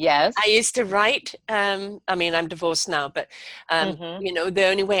 Yes. I used to write. I'm divorced now, but, the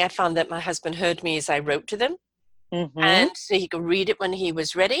only way I found that my husband heard me is I wrote to them. And so he could read it when he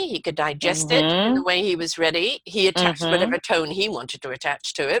was ready. He could digest it in the way he was ready. He attached whatever tone he wanted to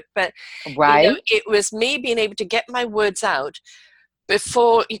attach to it. But, it was me being able to get my words out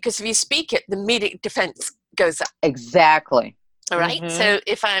before, because if you speak it, the immediate defense goes up. Exactly. All right. So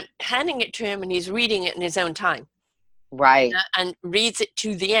if I'm handing it to him and he's reading it in his own time, right, and reads it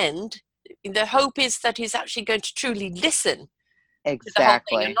to the end, the hope is that he's actually going to truly listen. Exactly. To the whole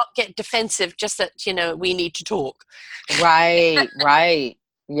thing, and not get defensive, just that, we need to talk. Right. Right.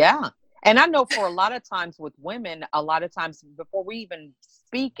 Yeah. And I know for a lot of times with women, a lot of times before we even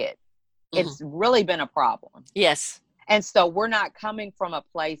speak it, it's really been a problem. Yes. And so we're not coming from a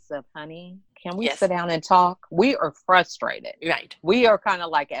place of, honey, can we sit down and talk? We are frustrated. Right. We are kind of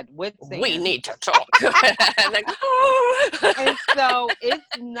like at wit's end. We need to talk. And so it's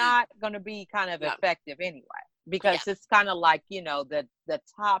not going to be kind of effective anyway, because it's kind of like, the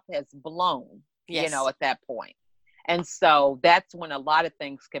top has blown, at that point. And so that's when a lot of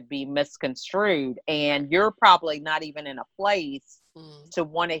things could be misconstrued, and you're probably not even in a place to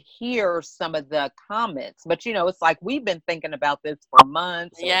want to hear some of the comments. But, it's like we've been thinking about this for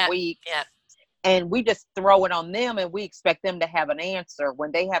months or weeks, and we just throw it on them, and we expect them to have an answer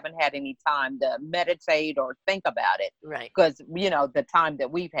when they haven't had any time to meditate or think about it. Right. Because, the time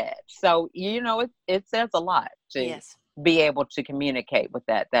that we've had. So, it says a lot to be able to communicate with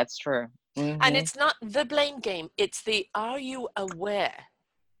that. That's true. And it's not the blame game. It's the, are you aware?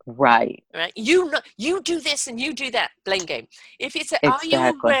 Right. Right. You do this and you do that, blame game. If it's, are you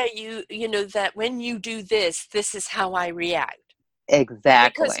aware, that when you do this, this is how I react?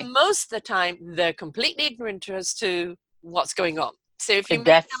 Exactly. Because most of the time they're completely ignorant as to what's going on. So if you make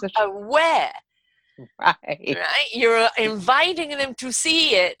That's them aware, right. right, you're inviting them to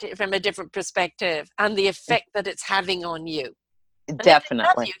see it from a different perspective and the effect that it's having on you. And if they love you,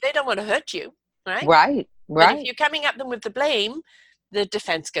 Definitely. they don't want to hurt you, right? Right. But if Right. you're coming at them with the blame, the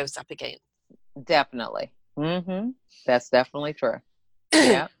defense goes up again. Definitely. That's definitely true.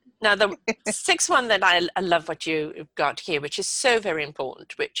 Yeah. Now, the sixth one that I love what you've got here, which is so very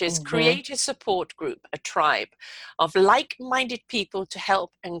important, which is create a support group, a tribe of like-minded people to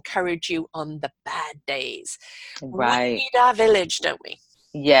help encourage you on the bad days. Right. We need our village, don't we?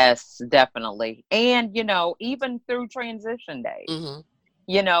 Yes, definitely. And, even through transition days,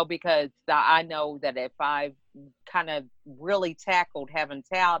 because I know that if I've kind of really tackled having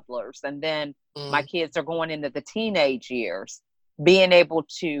toddlers and then my kids are going into the teenage years, being able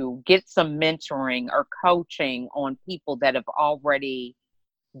to get some mentoring or coaching on people that have already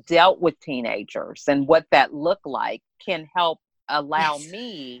dealt with teenagers and what that looked like can help allow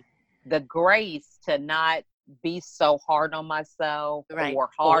me the grace to not be so hard on myself or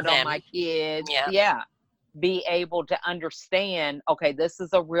hard on my kids. Yeah. Be able to understand, okay, this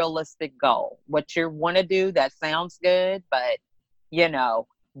is a realistic goal. What you want to do, that sounds good, but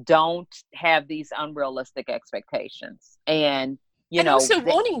don't have these unrealistic expectations. And also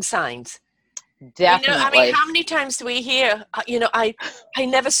warning signs. Definitely. I mean, how many times do we hear, I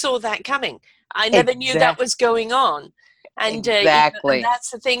never saw that coming. I never knew that was going on. And, exactly. And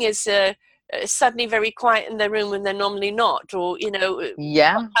that's the thing is suddenly very quiet in their room when they're normally not. Or, what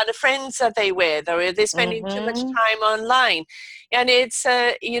kind of friends are they with? Or are they spending too much time online? And it's,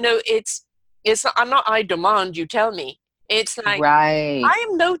 it's not, I demand you tell me. It's like, I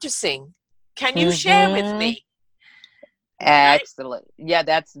am noticing. Can you share with me? Excellent. Yeah,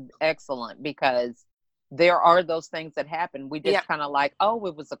 that's excellent because there are those things that happen. We just kind of like, oh,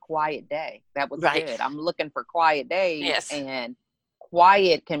 it was a quiet day. That was good. I'm looking for quiet days. And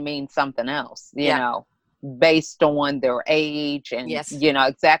quiet can mean something else, based on their age and,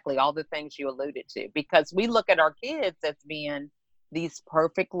 exactly all the things you alluded to. Because we look at our kids as being these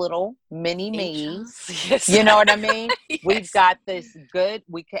perfect little mini me's. You know what I mean? We've got this good,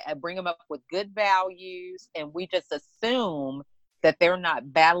 we can bring them up with good values, and we just assume that they're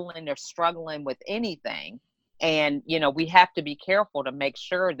not battling or struggling with anything. And, we have to be careful to make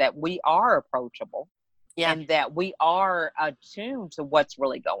sure that we are approachable and that we are attuned to what's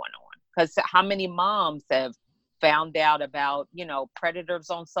really going on. Because how many moms have found out about, predators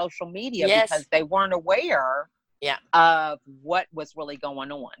on social media because they weren't aware of what was really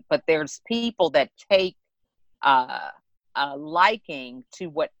going on. But there's people that take liking to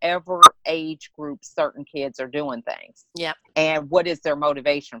whatever age group certain kids are doing things. And what is their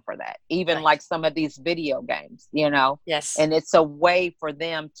motivation for that? Even like some of these video games, and it's a way for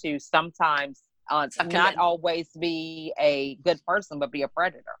them to sometimes not always be a good person, but be a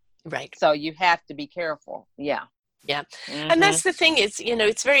predator. Right. So you have to be careful. Yeah. Yeah. And that's the thing is,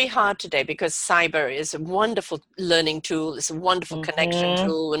 it's very hard today because cyber is a wonderful learning tool. It's a wonderful connection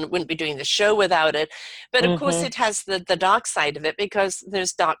tool and wouldn't be doing the show without it. But of course it has the dark side of it because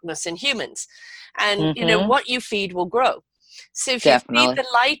there's darkness in humans and, what you feed will grow. So if you feed the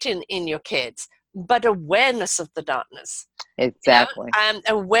light in your kids, but awareness of the darkness. Exactly.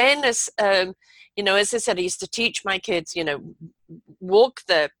 Awareness, as I said, I used to teach my kids, walk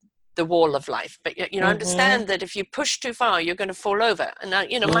the wall of life, but understand that if you push too far you're going to fall over. And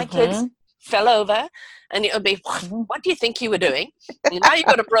my kids fell over and it'll be what do you think you were doing? Now you've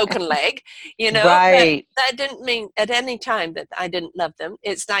got a broken leg, right. But that didn't mean at any time that I didn't love them.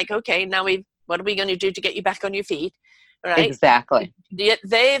 It's like, okay, now what are we going to do to get you back on your feet? Right. Exactly.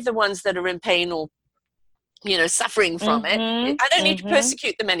 They're the ones that are in pain or suffering from it. I don't need to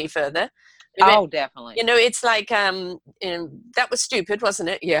persecute them any further. Oh, definitely. It's like, that was stupid, wasn't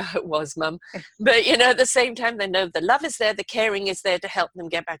it? Yeah, it was, Mum. But, at the same time, they know the love is there, the caring is there to help them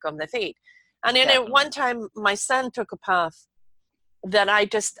get back on their feet. And, one time my son took a path that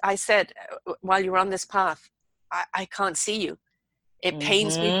I said, while you're on this path, I can't see you. It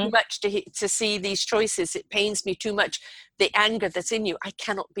pains me too much to see these choices. It pains me too much, the anger that's in you. I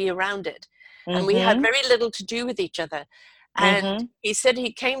cannot be around it. And we had very little to do with each other. And he said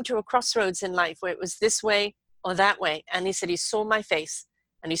he came to a crossroads in life where it was this way or that way. And he said he saw my face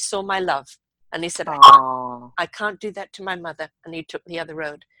and he saw my love. And he said, I can't do that to my mother. And he took the other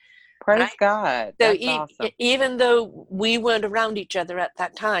road. Praise God. That's awesome. Even though we weren't around each other at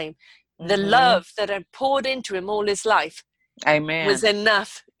that time, the love that I poured into him all his life was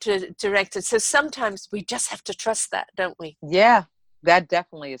enough to direct it. So sometimes we just have to trust that, don't we? Yeah. That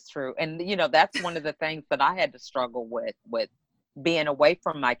definitely is true. And, that's one of the things that I had to struggle with being away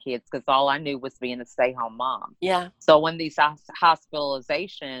from my kids because all I knew was being a stay-home mom. Yeah. So when these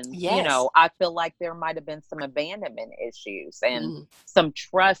hospitalizations, Yes. I feel like there might have been some abandonment issues and Mm. some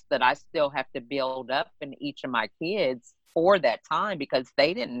trust that I still have to build up in each of my kids for that time because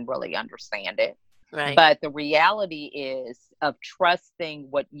they didn't really understand it. Right. But the reality is of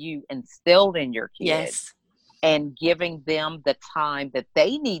trusting what you instilled in your kids Yes. and giving them the time that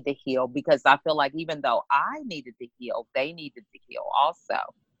they need to heal, because I feel like even though I needed to heal, they needed to heal also.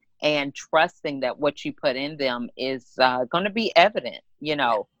 And trusting that what you put in them is going to be evident,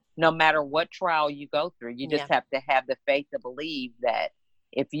 Yeah. no matter what trial you go through. You just Yeah. have to have the faith to believe that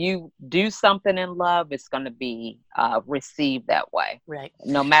if you do something in love, it's going to be received that way, Right.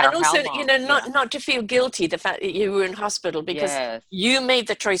 no matter And also, how long. Yeah. not to feel guilty the fact that you were in hospital because Yes. you made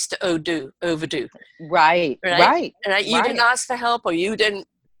the choice to overdo, Right. right? Right. Right. You didn't Right. ask for help, or you were living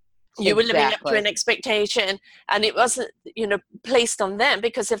up to Exactly. an expectation, and it wasn't, placed on them,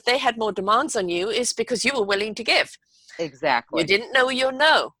 because if they had more demands on you, it's because you were willing to give. You Exactly. didn't know your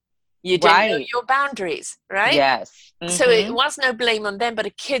no. You didn't know Right. your boundaries, right? Yes. So it Hmm. was no blame on them, but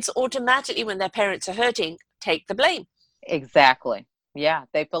the kids automatically, when their parents are hurting, take the blame. Exactly. Yeah.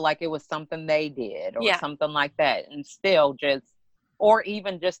 They feel like it was something they did or Yeah. something like that. And still just, or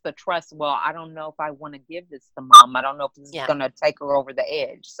even just the trust, well, I don't know if I want to give this to mom. I don't know if this is Yeah. going to take her over the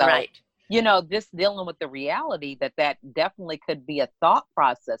edge. So, Right. just dealing with the reality that definitely could be a thought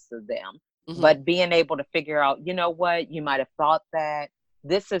process of them, Mhm. but being able to figure out, what, you might have thought that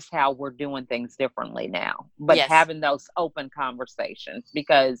this is how we're doing things differently now, but Yes. having those open conversations,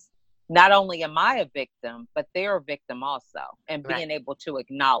 because not only am I a victim, but they're a victim also, and Right. being able to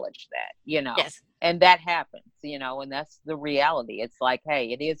acknowledge that, Yes. and that happens, and that's the reality. It's like,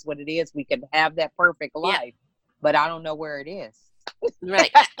 hey, it is what it is. We can have that perfect Yeah. life, but I don't know where it is.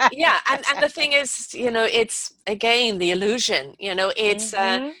 Right. Yeah. And the thing is, it's again the illusion, it's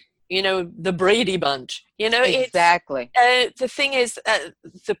Mhm. the Brady Bunch. It's Exactly. the thing is,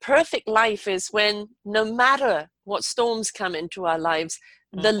 the perfect life is when no matter what storms come into our lives,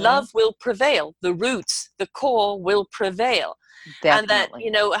 the Mhm. love will prevail, the roots, the core will prevail. And that,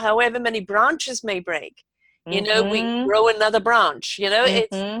 Definitely. however many branches may break, we Mhm. grow another branch,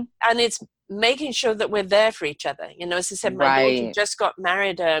 Mhm. and it's making sure that we're there for each other. As I said, my daughter Right. just got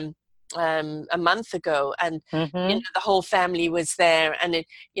married a month ago, and Mhm. the whole family was there, and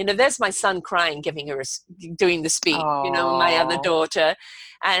there's my son crying, giving her doing the speech, my other Oh. daughter,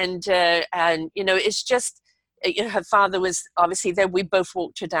 and it's just, her father was obviously there. We both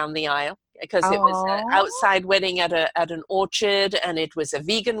walked her down the aisle because it was an Oh. outside wedding at an orchard, and it was a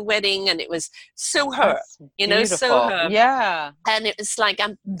vegan wedding, and it was so her, That's so beautiful. her. Yeah. And it's like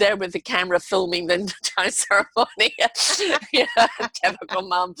I'm there with the camera filming the entire ceremony. Typical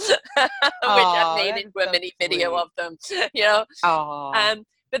mom, which I Oh, made that into is a so mini video sweet. of them. Oh.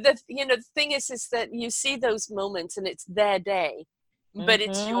 But the thing is that you see those moments, and it's their day, but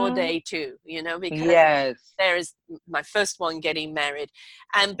it's your Mhm. day too. Because Yes. there is my first one getting married,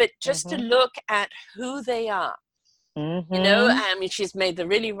 but just to Mhm. look at who they are. Mhm. She's made the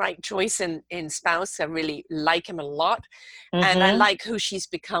really right choice in spouse. I really like him a lot, and I Mhm. like who she's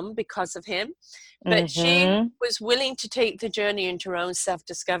become because of him. But she Mhm. was willing to take the journey into her own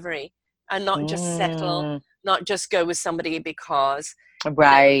self-discovery and not just settle, Mm. not just go with somebody because,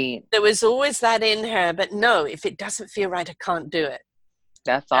 Right. there was always that in her. But no, if it doesn't feel right, I can't do it.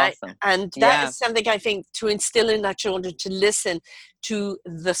 That's Right? awesome. And that Yeah. is something I think to instill in our children, to listen to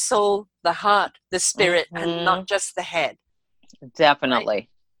the soul, the heart, the spirit, and not Mhm. just the head. Right? Definitely.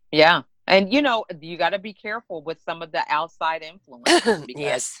 Yeah. And you got to be careful with some of the outside influences, because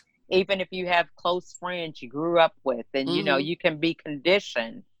Yes. even if you have close friends you grew up with, and Hmm. you can be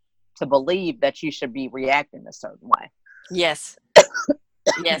conditioned to believe that you should be reacting a certain way. Yes.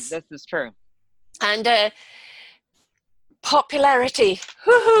 Yes. This is true. And popularity.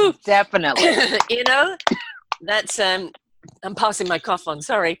 Woohoo! Definitely. That's I'm passing my cough on,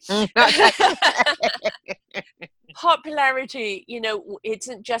 sorry. Popularity,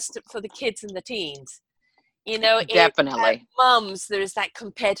 isn't just for the kids and the teens. It as Definitely. mums, there's that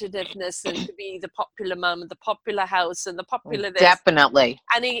competitiveness, and to be the popular mum and the popular house and the popular this. Definitely.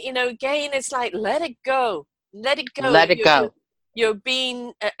 And again, it's like, let it go. Let it go. Let it go. You're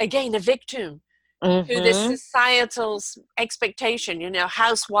being again a victim to this Mhm. societal expectation,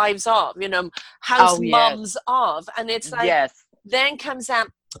 housewives of, house Oh yes. mums of, and it's like, Yes. then comes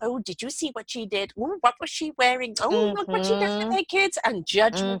out, oh, did you see what she did? Oh, what was she wearing? Oh, look what she does with Mhm. her kids. And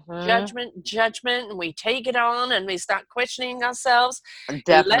judgment, Mhm. judgment, judgment. And we take it on, and we start questioning ourselves. Let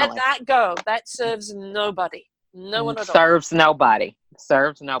Definitely. that go. That serves nobody. No one at all. Serves nobody.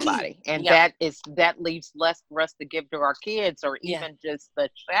 Serves nobody. And Yeah. that leaves less for us to give to our kids, or Yeah. even just the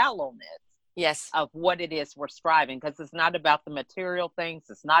shallowness Yes. of what it is we're striving, because it's not about the material things.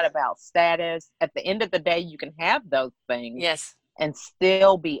 It's not about status. At the end of the day, you can have those things Yes. and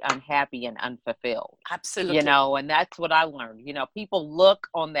still be unhappy and unfulfilled. Absolutely. And that's what I learned. People look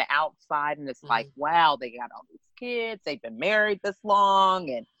on the outside and it's like, wow, they got all these kids, they've been married this long,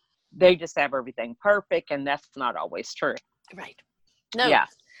 and they just have everything perfect. And that's not always true. Right. No. Yeah.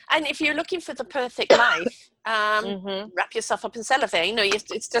 And if you're looking for the perfect life, wrap yourself up in cellophane.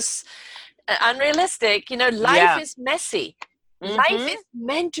 It's just unrealistic. Life is messy. Life is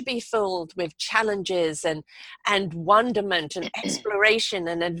meant to be filled with challenges and wonderment and exploration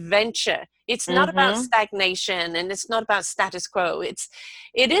and adventure. It's not about stagnation, and it's not about status quo. It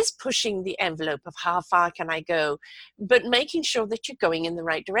is pushing the envelope of how far can I go, but making sure that you're going in the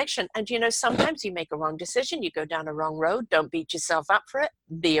right direction. And sometimes you make a wrong decision, you go down a wrong road. Don't beat yourself up for it.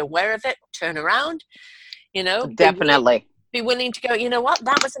 Be aware of it. Turn around. Definitely. Be willing to go, you know what,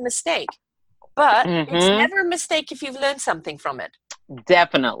 that was a mistake. But it's never a mistake if you've learned something from it.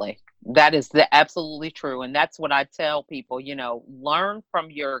 Definitely. That is absolutely true. And that's what I tell people, learn from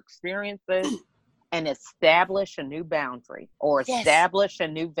your experiences and establish a new boundary, or establish a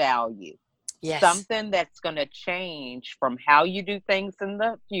new value. Yes. Something that's going to change from how you do things in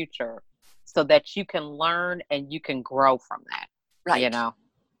the future, so that you can learn and you can grow from that. Right.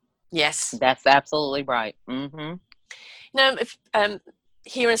 Yes. That's absolutely right. Now, if,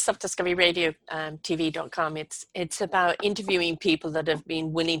 here in Self Discovery Radio, TV.com, it's about interviewing people that have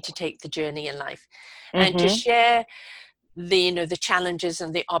been willing to take the journey in life and to share the challenges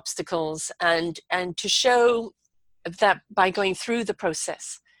and the obstacles, and to show that by going through the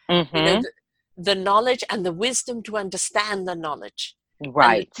process, the knowledge and the wisdom to understand the knowledge,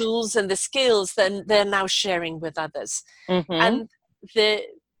 right, and the tools and the skills that they're now sharing with others. And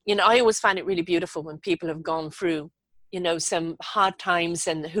I always find it really beautiful when people have gone through some hard times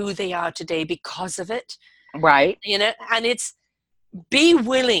and who they are today because of it. Right. And it's be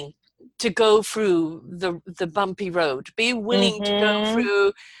willing to go through the bumpy road. Be willing to go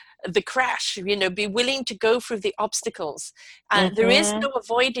through the crash, be willing to go through the obstacles. There is no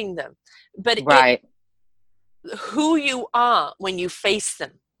avoiding them. But who you are when you face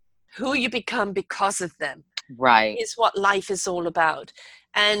them, who you become because of them, is what life is all about.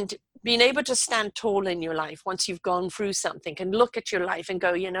 And being able to stand tall in your life once you've gone through something, and look at your life and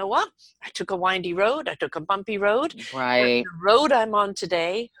go, you know what? I took a windy road. I took a bumpy road. Right. The road I'm on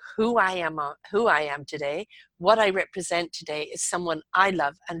today, who I am today, what I represent today is someone I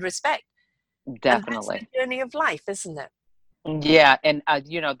love and respect. Definitely. And that's the journey of life, isn't it? Yeah. And,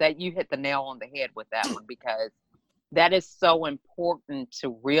 that you hit the nail on the head with that one, because that is so important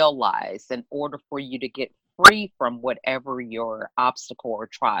to realize in order for you to get free from whatever your obstacle or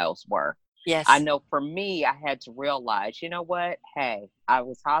trials were. Yes. I know for me, I had to realize, you know what? Hey, I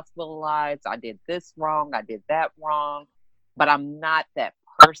was hospitalized. I did this wrong. I did that wrong. But I'm not that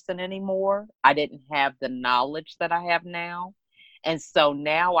person anymore. I didn't have the knowledge that I have now. And so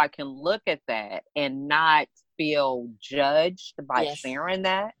now I can look at that and not feel judged by sharing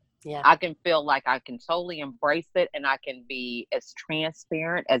that. Yeah. I can feel like I can totally embrace it, and I can be as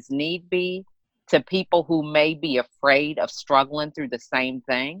transparent as need be to people who may be afraid of struggling through the same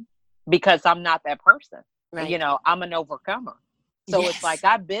thing, because I'm not that person. Right. I'm an overcomer. So it's like,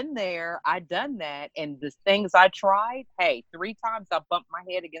 I've been there, I've done that. And the things I tried, 3 times I bumped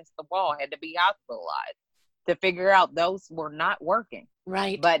my head against the wall, had to be hospitalized to figure out those were not working.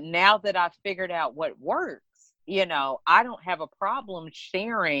 Right. But now that I've figured out what works, I don't have a problem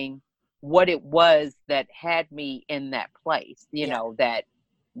sharing what it was that had me in that place, that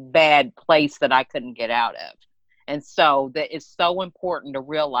bad place that I couldn't get out of. And so that is so important to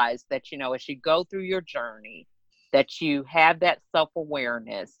realize that, as you go through your journey, that you have that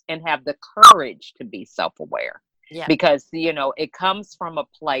self-awareness and have the courage to be self-aware. Yeah. Because, it comes from a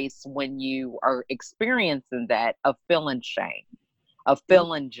place when you are experiencing that of feeling shame, of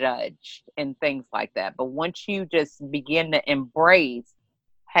feeling judged and things like that. But once you just begin to embrace,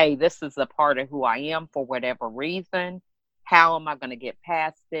 hey, this is a part of who I am for whatever reason, how am I going to get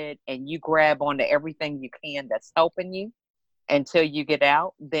past it? And you grab onto everything you can that's helping you until you get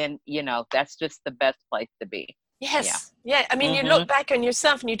out, then, that's just the best place to be. Yes. Yeah. I mean, you look back on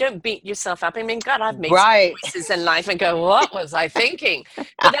yourself and you don't beat yourself up. I mean, God, I've made some choices in life and go, what was I thinking? But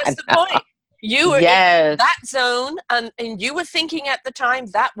that's the point. You were in that zone, and you were thinking at the time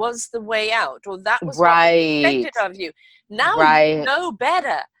that was the way out, or that was what was expected of you. Now you know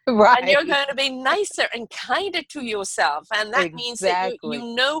better. Right. And you're going to be nicer and kinder to yourself. And that means that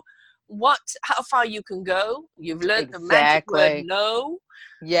you know how far you can go. You've learned the magic word Exactly. no,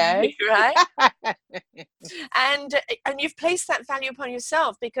 Yes. right? And you've placed that value upon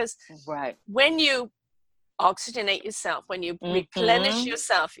yourself, because Right. when you oxygenate yourself, when you replenish Mhm.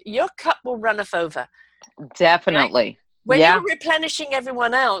 yourself, your cup will runneth over, right? Definitely. When Yeah. you're replenishing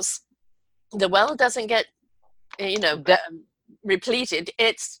everyone else, the well doesn't get, De- repleted.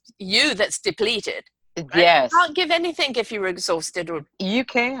 It's you that's depleted, right? You yes. can't give anything if you're exhausted or You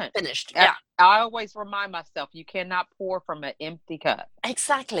can't. finished. I, Yeah, I always remind myself, you cannot pour from an empty cup.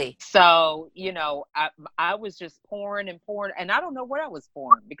 exactly. So, I was just pouring and pouring, and I don't know what I was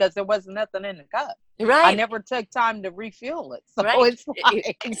pouring because there was nothing in the cup. I Right, never took time to refill it. So right. it's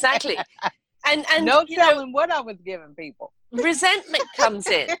like Exactly. And no telling what I was giving people. resentment comes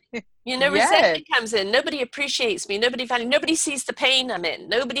in. Yes, Resentment comes in. Nobody appreciates me. Nobody sees the pain I'm in.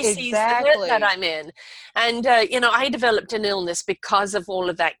 Nobody sees the hurt that exactly. I'm in. And, I developed an illness because of all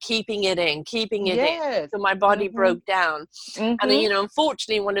of that, keeping it in, keeping it in. Yes. So my body Mhm. broke down. And, Mhm.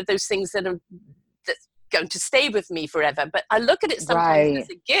 unfortunately, one of those things that's going to stay with me forever. But I look at it sometimes as Right.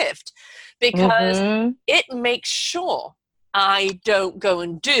 a gift, because Mhm. it makes sure I don't go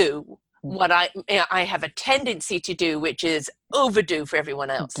and do what I have a tendency to do, which is overdo for everyone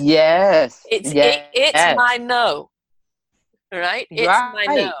else. Yes. It's Yes. my no, right? It's my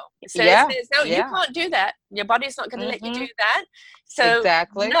no. Right. So it Yeah. says, no, you Yeah. can't do that. Your body's not going to let you do Mhm. that. So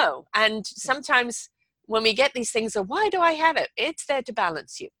Exactly. no. And sometimes when we get these things, why do I have it? It's there to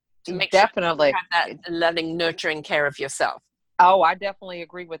balance you, to make sure you Definitely. have that loving, nurturing care of yourself. Oh, I definitely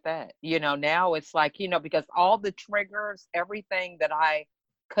agree with that. Now it's like, because all the triggers, everything that I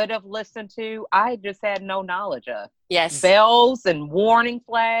could have listened to, I just had no knowledge of. Yes. Bells and warning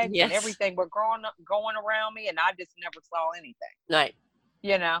flags and Yes. everything were going around me, and I just never saw anything, Right.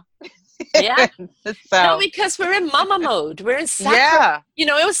 you know? Yeah. No, So, because we're in mama mode. We're in sacrifice.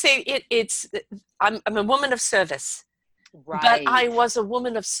 yeah, I always say I'm a woman of service, but right. I was a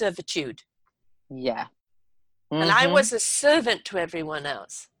woman of servitude. Yeah. And I Mm-hmm. was a servant to everyone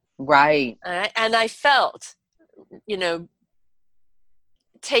else. Right. All right? And I felt, you know,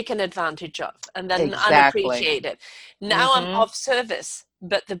 taken advantage of and then Exactly. unappreciated. Now I'm Mm-hmm. of service,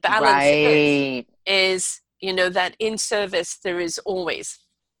 but the balance Right. is, that in service there is always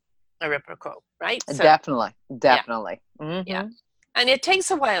a reciprocal, right? So Definitely. yeah, Definitely. yeah. Mm-hmm. And it takes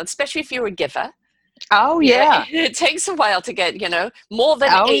a while, especially if you're a giver. Oh, Yeah, yeah. it takes a while to get, more than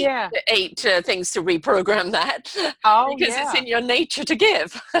Oh, eight yeah. things to reprogram that, Oh, because it's yeah. in your nature to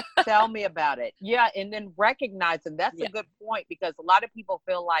give. Tell me about it. Yeah, and then recognizing that's a Yeah. good point because a lot of people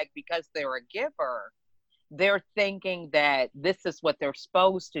feel like because they're a giver, they're thinking that this is what they're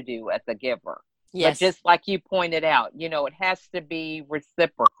supposed to do as a giver. But Yes. just like you pointed out, it has to be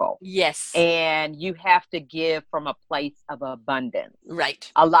reciprocal Yes. and you have to give from a place of abundance.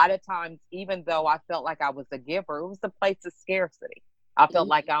 Right. A lot of times, even though I felt like I was a giver, it was a place of scarcity. I felt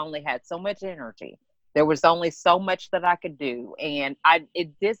like I only had so much energy. There was only so much that I could do, and it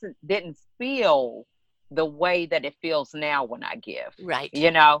didn't feel the way that it feels now when I give. Right.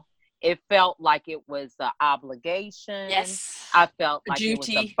 It felt like it was an obligation. Yes. I felt A like it was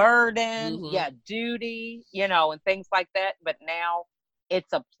a duty. burden, Hmm. yeah, duty, and things like that. But now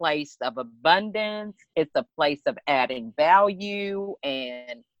it's a place of abundance. It's a place of adding value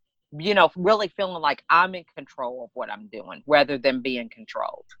and, really feeling like I'm in control of what I'm doing rather than being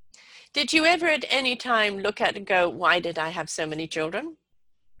controlled. Did you ever at any time look at and go, why did I have so many children?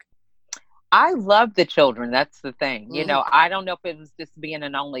 I love the children. That's the thing. Hmm. I don't know if it was just being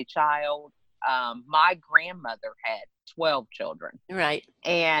an only child. My grandmother had 12 children. Right.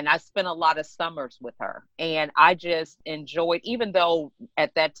 And I spent a lot of summers with her. And I just enjoyed, even though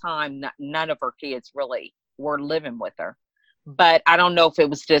at that time, none of her kids really were living with her. But I don't know if it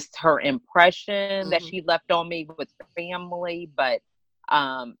was just her impression that Hmm. she left on me with the family. But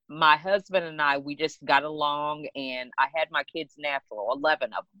my husband and I, we just got along and I had my kids natural.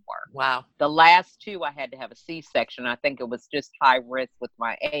 11 of them were. Wow. The last two, I had to have a C-section. I think it was just high risk with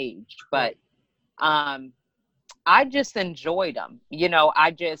my age. But I just enjoyed them.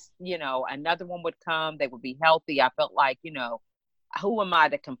 Another one would come, they would be healthy. I felt like, who am I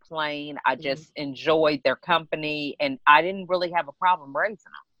to complain? I Hmm. just enjoyed their company and I didn't really have a problem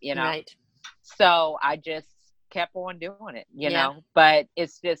raising them. Right. So I just kept on doing it, Yeah. but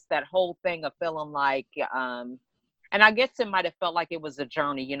it's just that whole thing of feeling like, and I guess it might have felt like it was a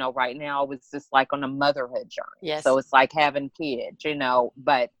journey, right now it's just like on a motherhood journey. Yes. So it's like having kids,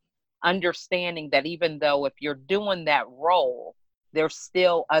 but understanding that even though if you're doing that role, there's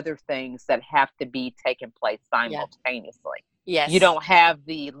still other things that have to be taking place simultaneously. Yes. You don't have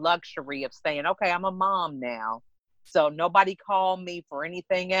the luxury of saying, okay, I'm a mom now. So nobody called me for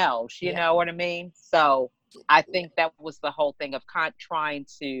anything else. You Yeah. know what I mean? So I think that was the whole thing of trying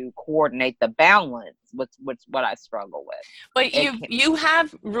to coordinate the balance with what I struggle with. But It you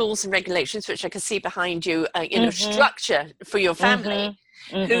have rules and regulations, which I can see behind you. can, Structure for your family,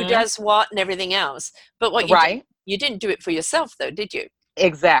 who does what and everything else. But what right? you didn't do it for yourself, though, did you?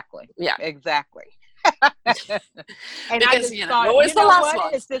 Exactly. Yeah. Exactly. And Because I just thought, always the last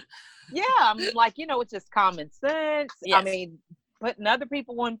one. It's just, yeah, I'm like, it's just common sense. Yes. I mean, putting other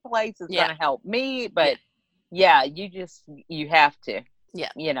people in place is Yeah. going to help me, but yeah, you have to,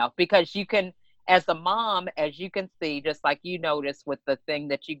 because you can, as a mom, as you can see, just like you noticed with the thing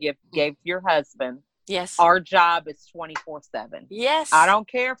that you gave your husband. Yes. Our job is 24/7. Yes. I don't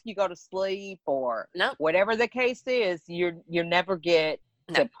care if you go to sleep or no. whatever the case is, you never get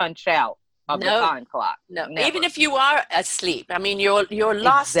to punch out of the time clock. No, Never. even if you are asleep. I mean, your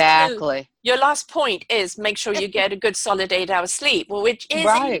last your last point is make sure you get a good solid 8 hours sleep, which is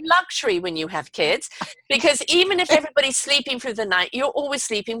a luxury when you have kids, because even if everybody's sleeping through the night, you're always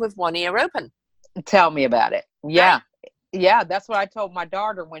sleeping with one ear open. Tell me about it. Yeah. Right? Yeah, that's what I told my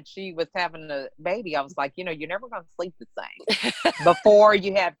daughter when she was having a baby. I was like, you're never going to sleep the same before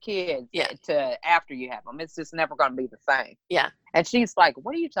you have kids to after you have them. It's just never going to be the same. Yeah. And she's like,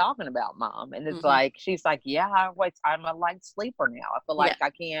 what are you talking about, Mom? And it's like, she's like, yeah, I'm a light sleeper now. I feel like I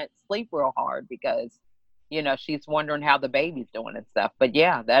can't sleep real hard because, she's wondering how the baby's doing and stuff. But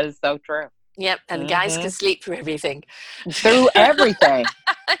yeah, that is so true. Yep. And guys can sleep through everything. Through everything.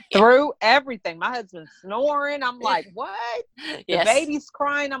 Through everything. My husband's snoring. I'm like, what? The baby's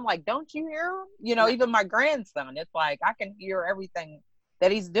crying. I'm like, don't you hear him? Even my grandson, it's like, I can hear everything that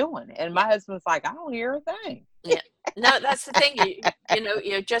he's doing. And my husband's like, I don't hear a thing. Yeah. No, that's the thing.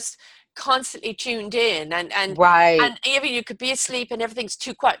 You're just constantly tuned in and right. And even you could be asleep and everything's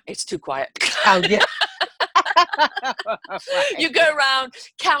too quiet. It's too quiet. Oh, yeah. You go around,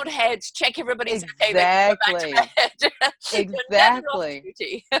 count heads, check everybody's exactly. Okay. Exactly.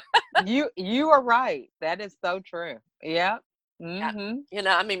 You are right. That is so true. Yeah. Yeah.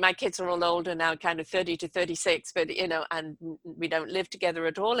 I mean, my kids are all older now, kind of 30 to 36, but and we don't live together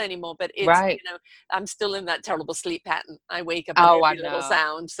at all anymore. But it's I'm still in that terrible sleep pattern. I wake up at every little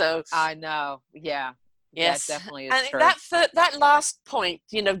sound. So I know. Yeah. Yes, that definitely is and true. That last point,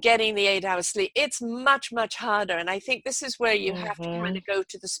 getting the 8 hours sleep, it's much, much harder. And I think this is where you have to kind of go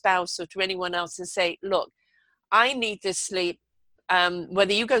to the spouse or to anyone else and say, look, I need this sleep.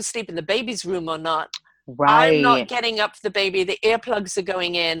 Whether you go sleep in the baby's room or not, I'm not getting up for the baby. The earplugs are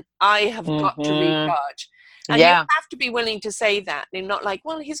going in. I have got to recharge. And you have to be willing to say that. And not like,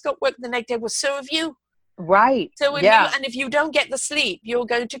 well, he's got work the next day. Well, so have you. Right. So if you don't get the sleep, you're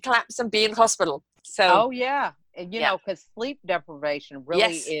going to collapse and be in hospital. So and because sleep deprivation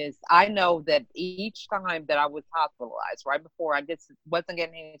really is. I know that each time that I was hospitalized, right before I wasn't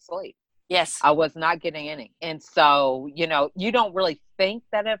getting any sleep. Yes, I was not getting any, and so you don't really think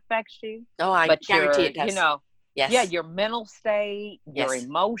that it affects you. Oh, I guarantee it does. Your mental state, your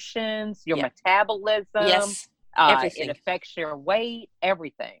emotions, your metabolism. Yes, it affects your weight,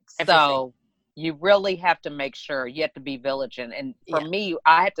 everything. So you really have to make sure you have to be vigilant. And for me,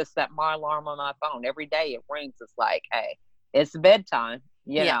 I had to set my alarm on my phone every day. It rings. It's like, hey, it's bedtime,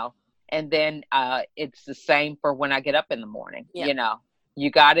 you know, and then it's the same for when I get up in the morning, you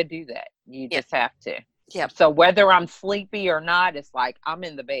got to do that. You just have to. Yeah. So whether I'm sleepy or not, it's like, I'm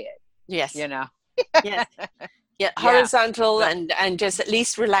in the bed. Yes. Yes. Yeah. Horizontal and just at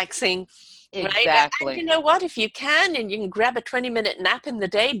least relaxing. Exactly. Right? And you know what? If you can and you can grab a 20-minute nap in the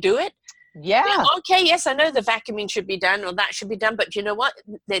day, do it. Yeah. Okay, yes, I know the vacuuming should be done or that should be done, but you know what?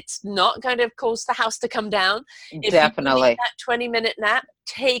 It's not going to cause the house to come down. Definitely. If you need that 20-minute nap,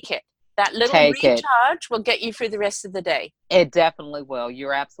 take it. That little recharge will get you through the rest of the day. It definitely will.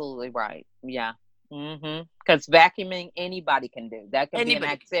 You're absolutely right. Yeah. Because vacuuming, anybody can do. That can be an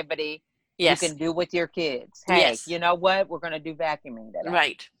activity you can do with your kids. Hey, you know what? We're going to do vacuuming today.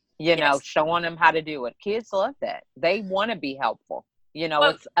 Right. Showing them how to do it. Kids love that. They want to be helpful.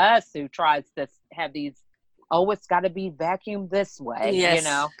 It's us who tries to have these, it's got to be vacuumed this way, Yes.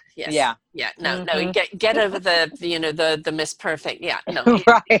 Yeah. Yeah. No, get over the Miss Perfect. Yeah. No.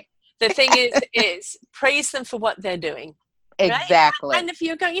 Right. The thing is praise them for what they're doing. Exactly. Right? And if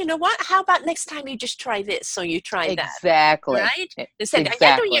you're going, you know what? How about next time you just try this, so you try that. Exactly. Right? Instead,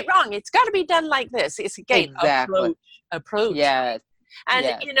 you're doing it wrong. It's got to be done like this. It's again approach. Yes. And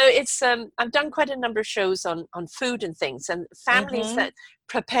it's I've done quite a number of shows on food and things, and families that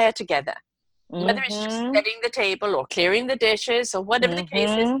prepare together, whether it's just setting the table or clearing the dishes or whatever the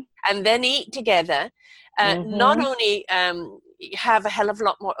case is, and then eat together. Not only have a hell of a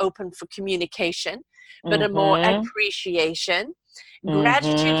lot more open for communication, but a more Mm-hmm. appreciation,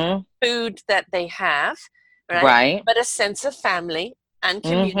 gratitude for Mm-hmm. the food that they have, right? Right. But a sense of family and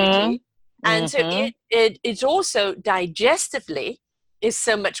Mm-hmm. community. And so Mm-hmm. it's also digestively is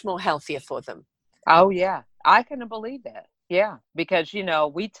so much more healthier for them. Oh yeah, I can believe that. Yeah, because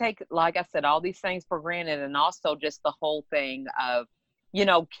we take, like I said, all these things for granted, and also just the whole thing of,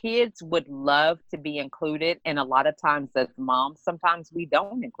 kids would love to be included, and a lot of times as moms, sometimes we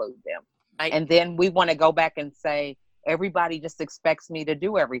don't include them, Right, and then we want to go back and say everybody just expects me to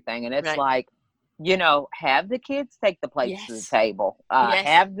do everything, and it's right. like, have the kids take the plates to the Yes, table, yes,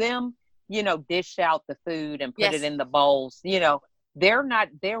 have them, dish out the food and put it yes. in the bowls,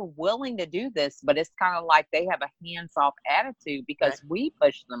 they're willing to do this, but it's kind of like they have a hands-off attitude Right, because we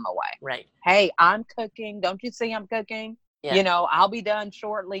push them away. right. Hey, I'm cooking. Don't you see I'm cooking? Yeah, I'll be done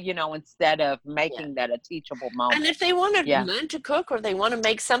shortly, instead of yeah. making that a teachable And moment. if they want to Yeah, learn to cook or they want to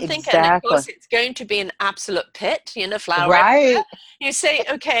make something, and of exactly. course it's going to be an absolute pit, flour everywhere, Right. you say,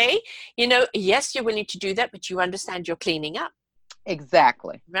 okay, yes, you're willing to do that, but you understand you're cleaning up,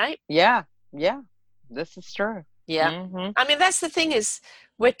 Exactly. right? Yeah. Yeah. This is true. Yeah. Mm-hmm. I mean, that's the thing is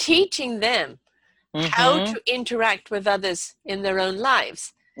we're teaching them how Mm-hmm. to interact with others in their own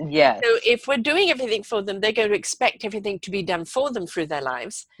lives. Yes. So if we're doing everything for them, they're going to expect everything to be done for them through their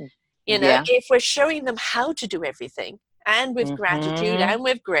lives. Yeah. If we're showing them how to do everything and with gratitude Mm-hmm. and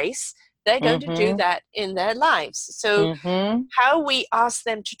with grace, they're going to do Mm-hmm. that in their lives. So Mm-hmm. how we ask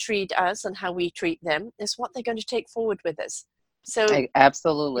them to treat us and how we treat them is what they're going to take forward with us. So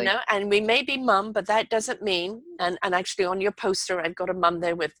Absolutely. and we may be mum, but that doesn't mean, and actually on your poster I've got a mum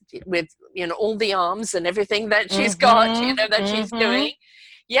there with all the arms and everything that she's got, Mm-hmm. that she's Mm-hmm. doing.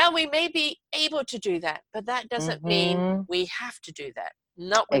 Yeah, we may be able to do that, but that doesn't mean Mm-hmm. we have to do that,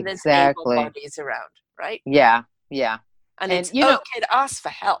 not when there's able Exactly. bodies around, right? Yeah. Yeah. And And it's okay to ask for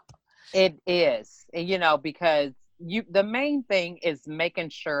help. it is, because the main thing is making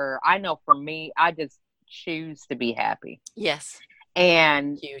sure, I know for me, I just choose to be happy. Yes,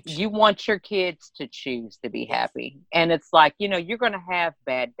 And huge. you want your kids to choose to be Yes, happy. And it's like, you're going to have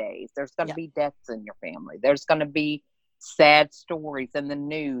bad days. There's going to yeah, be deaths in your family. There's going to be sad stories in the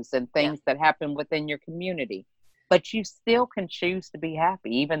news and yeah, things that happen within your community. But you still can choose to be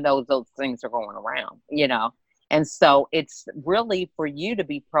happy, even though those things are going around. And so it's really for you to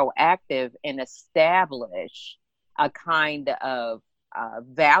be proactive and establish a kind of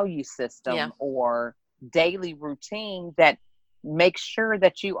value yeah, system or daily routine that make sure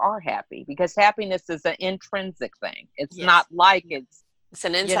that you are happy, because happiness is an intrinsic thing. It's not yes. like it's, It's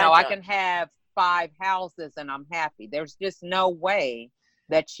an inside I job. can have 5 houses and I'm happy. There's just no way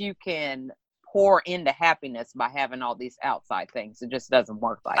that you can pour into happiness by having all these outside things. It just doesn't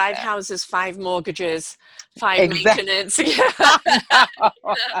work like 5 that. houses, 5 mortgages, 5 Exactly. maintenance. No,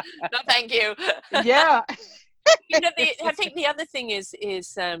 thank you. Yeah. I think the other thing is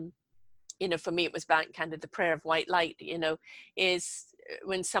for me, it was about kind of the prayer of white light, is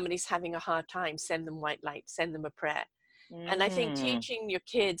when somebody's having a hard time, send them white light, send them a prayer. And I think Mm. teaching your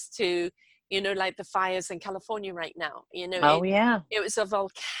kids to, like the fires in California right now, Oh yeah. it was a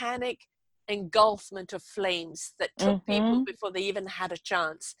volcanic engulfment of flames that took people Mhm. before they even had a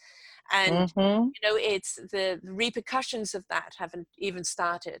chance. And, Mhm. it's the repercussions of that haven't even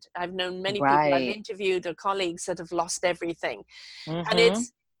started. I've known many people I've Right. interviewed or colleagues that have lost everything. And Mhm.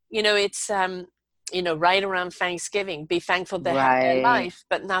 it's right around Thanksgiving, be thankful they have their Right. life,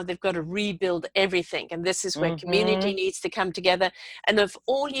 but now they've got to rebuild everything. And this is where community Mhm. needs to come together. And if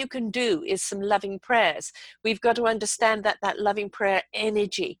all you can do is some loving prayers, we've got to understand that that loving prayer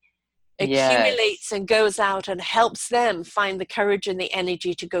energy Yes. accumulates and goes out and helps them find the courage and the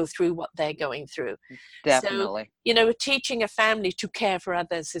energy to go through what they're going through. So, Definitely. teaching a family to care for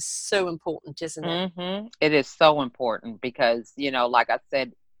others is so important, isn't it? It is so important because, like I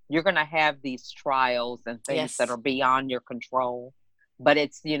said, you're going to have these trials and things that Yes, are beyond your control. But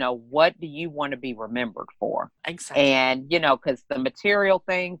it's, what do you want to be remembered for? exactly. And, because the material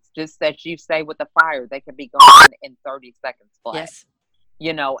things, just as you say with the fire, they can be gone in 30 seconds flat. Yes,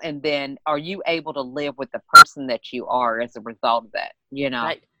 And then are you able to live with the person that you are as a result of that?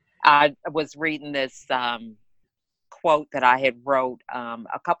 right. I was reading this quote that I had wrote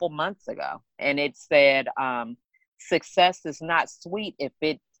a couple months ago, and it said, success is not sweet if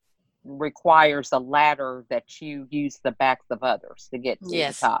it requires a ladder that you use the backs of others to get to the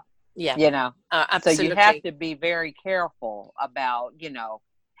Yes, top, yeah, you know? So you have absolutely. to be very careful about,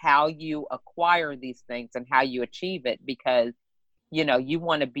 how you acquire these things and how you achieve it, because you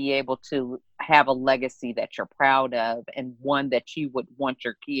want to be able to have a legacy that you're proud of and one that you would want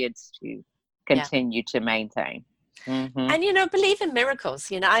your kids to Yeah. continue to maintain. And, believe in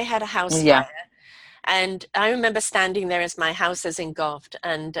miracles. I had a house Yeah. fire. And I remember standing there as my house is engulfed,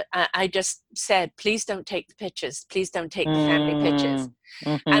 and I just said, please don't take the pictures. Please don't take the family pictures.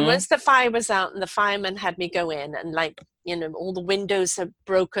 And Mm-hmm. once the fire was out and the fireman had me go in, and like, you know, all the windows are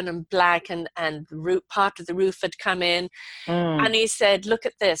broken and black, and the roof, part of the roof had come in. And he said, look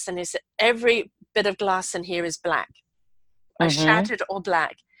at this. And he said, every bit of glass in here is black, shattered or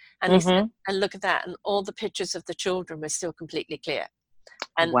black. And he said, and look at that. And all the pictures of the children were still completely clear.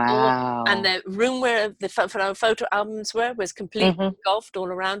 And Wow. the room where the photo albums were was completely engulfed all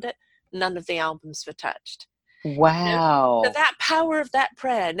around it. None of the albums were touched. Wow. So that power of that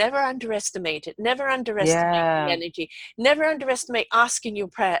prayer, never underestimate it. Never underestimate the energy. Never underestimate asking your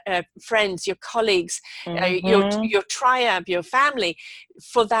friends, your colleagues, your tribe, your family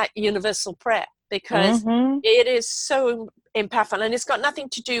for that universal prayer, because it is so impactful, and it's got nothing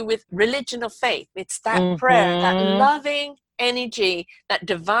to do with religion or faith. It's that prayer, that loving energy, that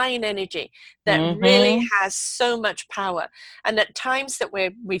divine energy that really has so much power. And at times that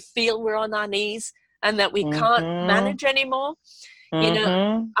we feel we're on our knees and that we can't manage anymore, you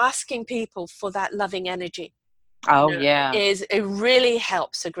know, asking people for that loving energy, oh you know, yeah, it really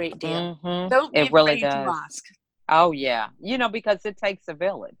helps a great deal. Don't be it really afraid does. to ask. Oh yeah, you know, because it takes a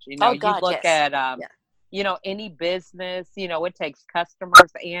village. You know, Oh you God, look yes. at Yeah. you know, any business, you know, it takes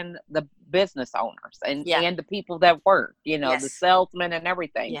customers and the business owners and the people that work, you know, the salesmen and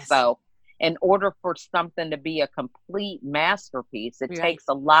everything. Yes. So in order for something to be a complete masterpiece, it takes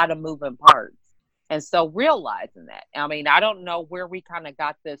a lot of moving parts. And so realizing that, I mean, I don't know where we kind of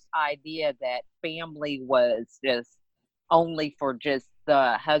got this idea that family was just only for just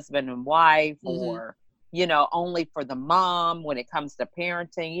the husband and wife, or, you know, only for the mom when it comes to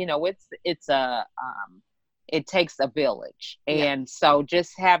parenting. You know, it takes a village. And so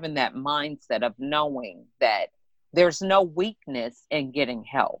just having that mindset of knowing that there's no weakness in getting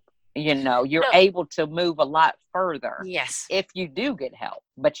help. You know, you're able to move a lot further if you do get help.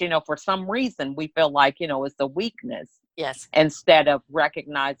 But, you know, for some reason, we feel like, you know, it's a weakness. Instead of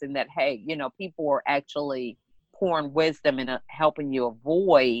recognizing that, hey, you know, people are actually pouring wisdom and helping you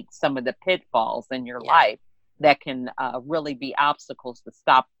avoid some of the pitfalls in your life that can really be obstacles to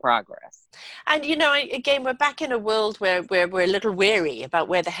stop progress. And, you know, again, we're back in a world where we're a little wary about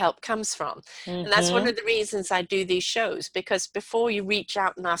where the help comes from. And that's one of the reasons I do these shows, because before you reach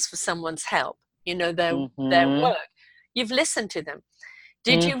out and ask for someone's help, you know, their work, you've listened to them.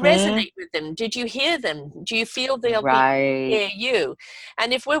 Did you resonate with them? Did you hear them? Do you feel they'll hear you?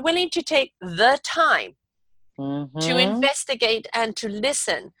 And if we're willing to take the time to investigate and to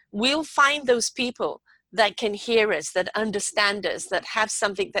listen, we'll find those people that can hear us, that understand us, that have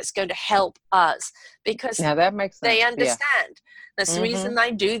something that's going to help us, because that makes sense. they understand. That's the reason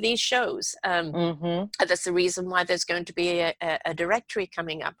I do these shows. That's the reason why there's going to be a directory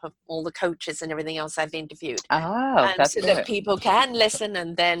coming up of all the coaches and everything else I've interviewed. That's so good. that people can listen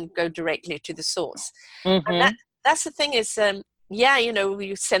and then go directly to the source. And that's the thing is, you know,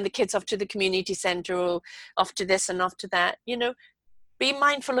 we send the kids off to the community center or off to this and off to that. You know, be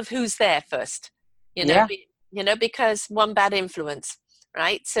mindful of who's there first. You know, because one bad influence,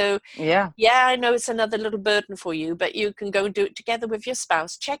 right? So I know it's another little burden for you, but you can go do it together with your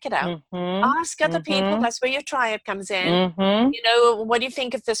spouse. Check it out. Ask other people. That's where your tribe comes in. You know, what do you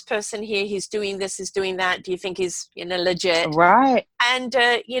think of this person here? He's doing this, he's doing that. Do you think he's, you know, legit? Right. And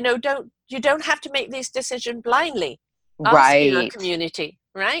you know, you don't have to make these decisions blindly. Ask your community,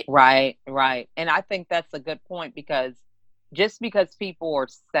 right? Right. And I think that's a good point, because just because people are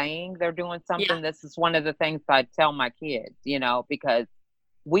saying they're doing something, this is one of the things I tell my kids, you know, because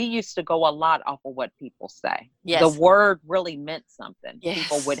we used to go a lot off of what people say. The word really meant something.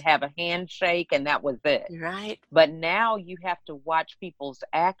 People would have a handshake and that was it. Right. But now you have to watch people's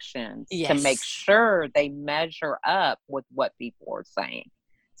actions to make sure they measure up with what people are saying.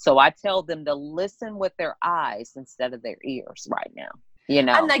 So I tell them to listen with their eyes instead of their ears right now. You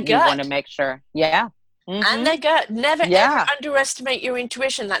know, you want to make sure. And their gut. Never ever underestimate your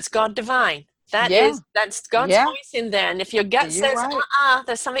intuition. That's God divine. That's God's voice in there. And if your gut says,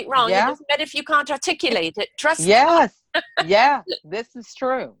 there's something wrong, it doesn't matter if you can't articulate it. Trust God. This is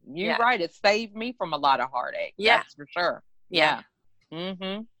true. You're right. It saved me from a lot of heartache. That's for sure.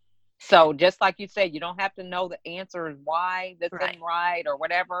 So just like you said, you don't have to know the answer is why this isn't right or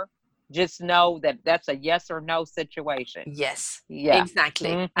whatever. Just know that that's a yes or no situation.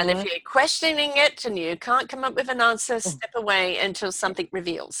 Exactly. And if you're questioning it and you can't come up with an answer, step away until something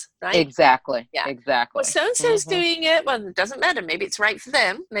reveals, right? Exactly. Well, so-and-so's doing it. Well, it doesn't matter. Maybe it's right for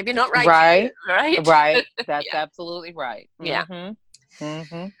them. Maybe not right for you, right? That's absolutely right.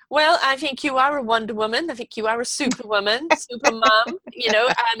 Well, I think you are a Wonder Woman. I think you are a superwoman, super mom.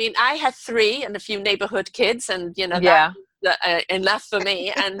 I mean, I had 3 and a few neighborhood kids, and Yeah. that enough for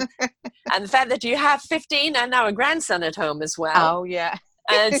me. And the fact that you have 15 and now a grandson at home as well. Oh, yeah.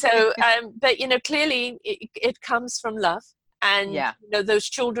 And so, but clearly it comes from love, and Yeah. those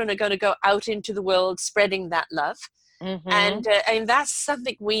children are going to go out into the world spreading that love, and that's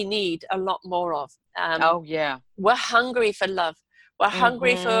something we need a lot more of. Oh, yeah. We're hungry for love. We're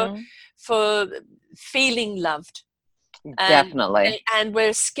hungry for feeling loved. Definitely. And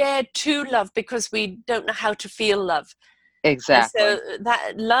we're scared to love because we don't know how to feel love. Exactly. And so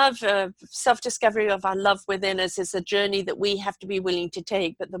that love, self-discovery of our love within us is a journey that we have to be willing to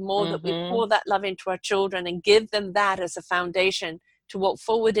take. But the more that we pour that love into our children and give them that as a foundation to walk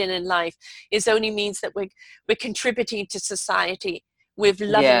forward in life, is only means that we're contributing to society with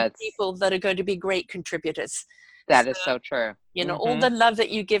loving people that are going to be great contributors. That is so true. All the love that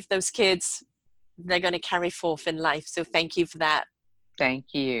you give those kids, they're going to carry forth in life. So thank you for that.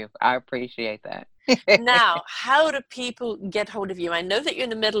 Thank you. I appreciate that. Now, how do people get hold of you? I know that you're in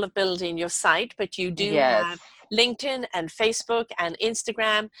the middle of building your site, but you do have LinkedIn and Facebook and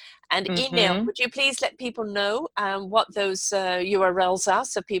Instagram and email. Would you please let people know what those URLs are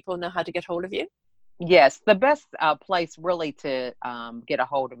so people know how to get hold of you? Yes, the best place really to get a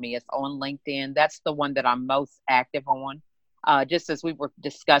hold of me is on LinkedIn. That's the one that I'm most active on. Just as we were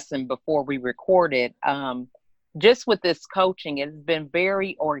discussing before we recorded, just with this coaching, it's been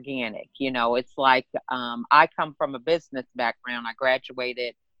very organic. It's like I come from a business background. I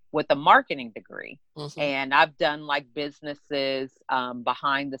graduated with a marketing degree, and I've done like businesses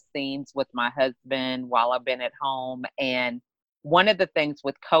behind the scenes with my husband while I've been at home. And one of the things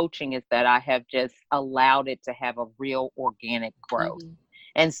with coaching is that I have just allowed it to have a real organic growth.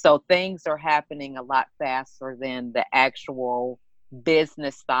 And so things are happening a lot faster than the actual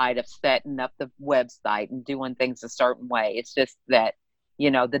business side of setting up the website and doing things a certain way. It's just that,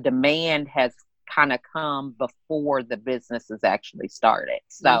 the demand has kind of come before the business has actually started.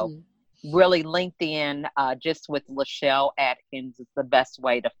 So really LinkedIn, just with Lachelle Atkins is the best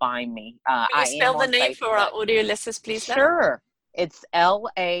way to find me. Can you spell the name for our audio listeners, please? Sure. It's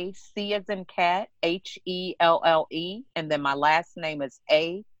LAC as in cat, HELLE. And then my last name is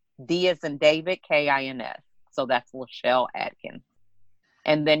AD as in David, KINS. So that's Lachelle Atkins.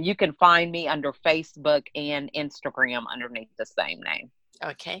 And then you can find me under Facebook and Instagram underneath the same name.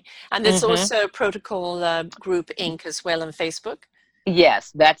 Okay. And there's also Protocol Group Inc. as well on Facebook?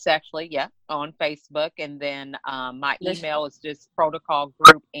 Yes, that's actually, on Facebook. And then my email is just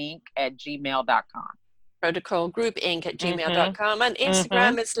protocolgroupinc@gmail.com. protocolgroupinc@gmail.com, and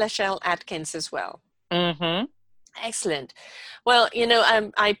Instagram is Lachelle Atkins as well. Excellent. Well,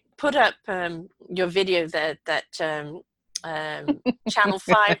 I put up your video that Channel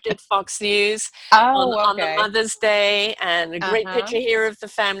 5 did, Fox News, on the Mother's Day, and a great picture here of the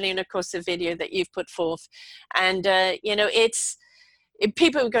family, and of course the video that you've put forth. And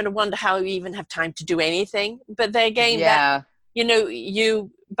people are going to wonder how you even have time to do anything, but they again that you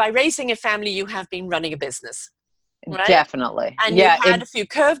by raising a family, you have been running a business, right? Definitely. And you had a few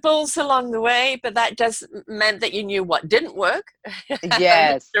curveballs along the way, but that just meant that you knew what didn't work.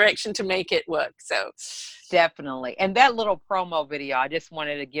 Yes. Direction to make it work. So definitely. And that little promo video, I just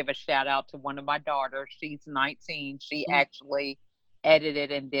wanted to give a shout out to one of my daughters. She's 19. She actually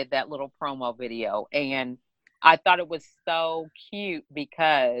edited and did that little promo video. And I thought it was so cute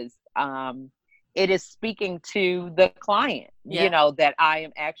because it is speaking to the client, that I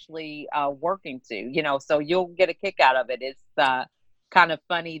am actually working to, so you'll get a kick out of it. It's kind of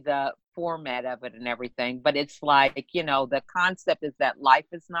funny, the format of it and everything, but it's like, the concept is that life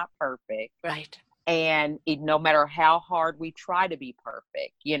is not perfect. Right. And no matter how hard we try to be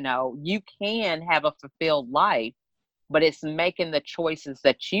perfect, you can have a fulfilled life, but it's making the choices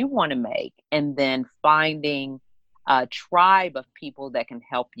that you want to make and then finding a tribe of people that can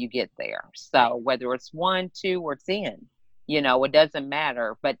help you get there. So whether it's 1, 2, or 10, it doesn't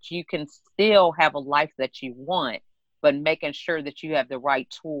matter, but you can still have a life that you want, but making sure that you have the right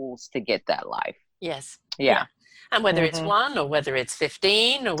tools to get that life. Yes. Yeah. And whether it's 1 or whether it's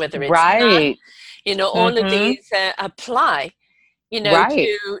 15 or whether it's 9, all of these apply,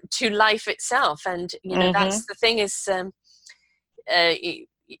 to life itself. And, that's the thing is,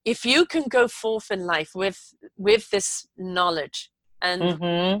 if you can go forth in life with this knowledge and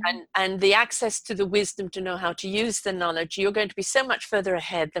the access to the wisdom to know how to use the knowledge, you're going to be so much further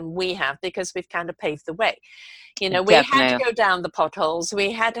ahead than we have, because we've kind of paved the way. We had to go down the potholes.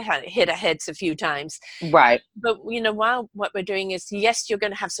 We had to hit our heads a few times. Right. But, while what we're doing is, yes, you're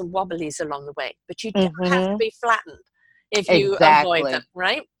going to have some wobblies along the way, but you don't have to be flattened. if you avoid Exactly. them,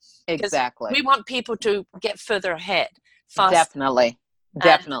 right? Because Exactly. we want people to get further ahead faster. Definitely.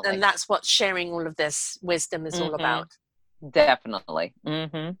 Definitely. And that's what sharing all of this wisdom is all about. Definitely.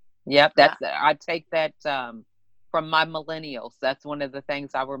 Yep. Yeah. I take that from my millennials. That's one of the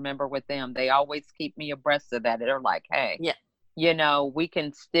things I remember with them. They always keep me abreast of that. They're like, hey, Yeah. you know, we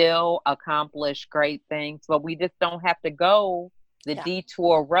can still accomplish great things, but we just don't have to go the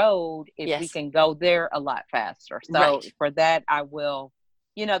detour road if we can go there a lot faster. So for that, I will,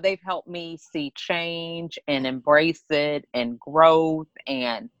 you know, they've helped me see change and embrace it and growth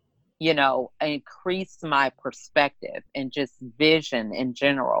and, you know, increase my perspective and just vision in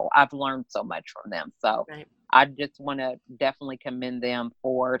general. I've learned so much from them. So I just want to definitely commend them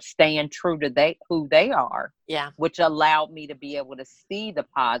for staying true to who they are. Yeah. Which allowed me to be able to see the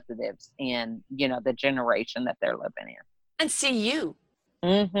positives in, you know, the generation that they're living in. And see you.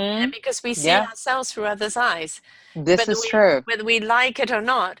 And because we see ourselves through others' eyes. This is true. Whether we like it or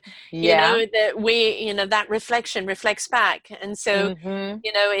not, you know, that reflection reflects back. And so,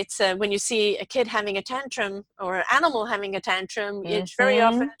 you know, it's when you see a kid having a tantrum or an animal having a tantrum, it's very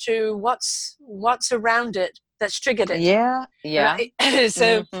often to what's around it that's triggered it. Yeah. Right?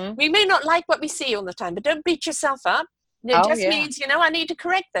 So we may not like what we see all the time, but don't beat yourself up. It just means, you know, I need to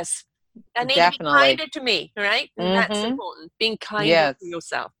correct this. I need to be kinder to me, right? And that's important. Being kinder to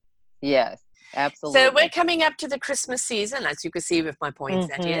yourself. Yes, absolutely. So we're coming up to the Christmas season, as you can see with my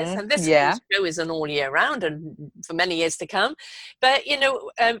poinsettias. And this show is an all year round and for many years to come. But, you know,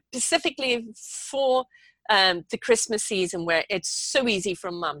 specifically for the Christmas season where it's so easy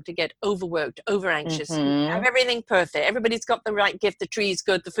for mum to get overworked, over anxious, have everything perfect. Everybody's got the right gift. The tree's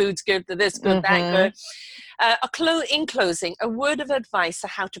good, the food's good, the this good, that good. In closing, a word of advice on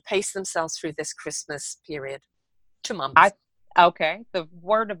how to pace themselves through this Christmas period to mums. Okay. The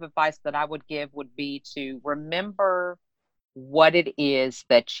word of advice that I would give would be to remember what it is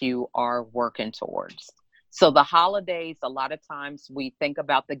that you are working towards. So the holidays, a lot of times we think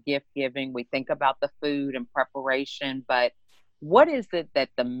about the gift giving, we think about the food and preparation, but what is it that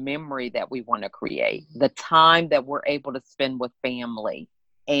the memory that we want to create, the time that we're able to spend with family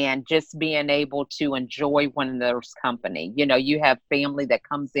and just being able to enjoy one another's company? You know, you have family that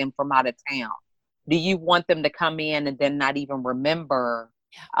comes in from out of town. Do you want them to come in and then not even remember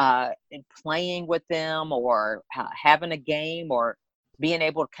playing with them or having a game or being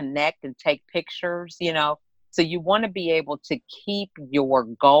able to connect and take pictures, you know? So you want to be able to keep your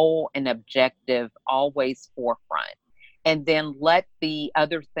goal and objective always forefront and then let the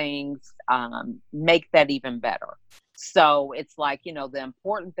other things make that even better. So it's like, you know, the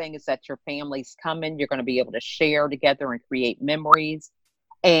important thing is that your family's coming, you're going to be able to share together and create memories.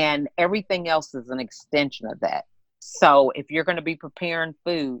 And everything else is an extension of that. So if you're going to be preparing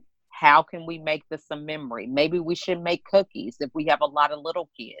food, how can we make this a memory? Maybe we should make cookies if we have a lot of little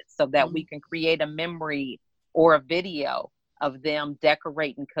kids so that we can create a memory or a video of them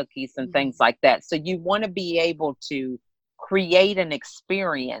decorating cookies and things like that. So you want to be able to create an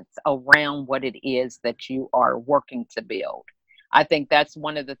experience around what it is that you are working to build. I think that's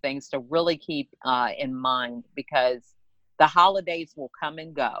one of the things to really keep in mind, because the holidays will come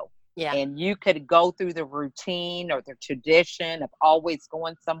and go. Yeah. And you could go through the routine or the tradition of always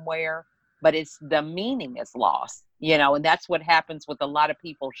going somewhere, but it's the meaning is lost, you know, and that's what happens with a lot of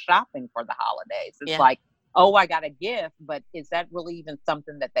people shopping for the holidays. It's like, oh, I got a gift, but is that really even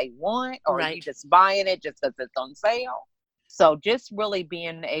something that they want? Or are you just buying it just because it's on sale? So just really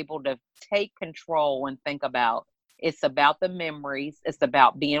being able to take control and think about, it's about the memories. It's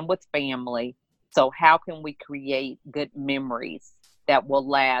about being with family. So how can we create good memories that will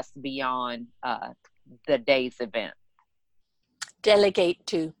last beyond the day's event? Delegate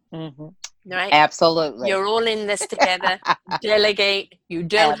too. Right? Absolutely. You're all in this together. Delegate. You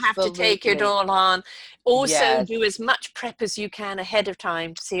don't have to take it all on. Also, do as much prep as you can ahead of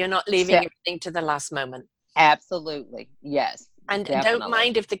time so you're not leaving everything to the last moment. Absolutely. Yes. And definitely. Don't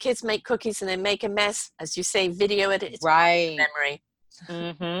mind if the kids make cookies and they make a mess. As you say, video it. It's memory.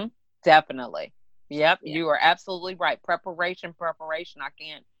 Definitely. Yep. Yeah. You are absolutely right. Preparation. I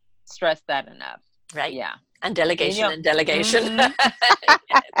can't stress that enough. Right. Yeah. And delegation. And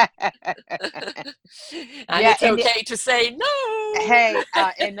it's okay to say no. Hey,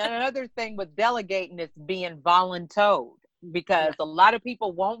 and another thing with delegating is being voluntold, because a lot of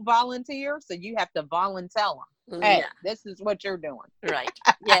people won't volunteer, so you have to volunteer them. Hey, this is what you're doing. Right.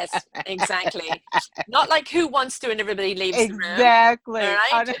 Yes, exactly. Not like who wants to and everybody leaves the room. Exactly.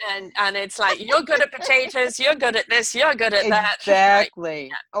 Right? And it's like, you're good at potatoes, you're good at this, you're good at that. Exactly. Right?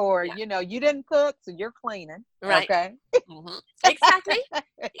 Yeah. Or, you know, you didn't cook, so you're cleaning. Right. Okay. Exactly.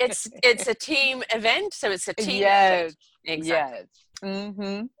 It's a team event, so it's a team effort. Exactly. Yes.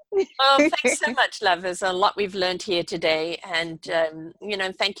 Mm-hmm. Well, thanks so much, love. There's a lot we've learned here today, and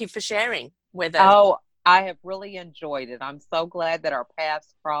thank you for sharing with us. Oh, I have really enjoyed it. I'm so glad that our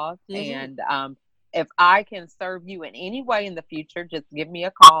paths crossed. Mm-hmm. And if I can serve you in any way in the future, just give me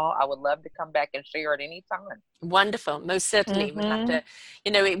a call. I would love to come back and share at any time. Wonderful. Most certainly. We have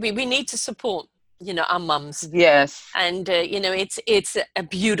Mm-hmm. to, we need to support, our mums. Yes. And, it's a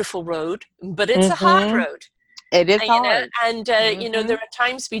beautiful road, but it's a hard Mm-hmm. road. It is hard. And, Mm-hmm. there are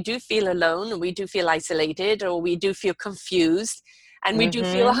times we do feel alone, we do feel isolated, or we do feel confused, and we do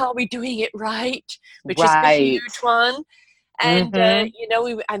feel, Mm-hmm. are we doing it right? Which is a Right. huge one. And,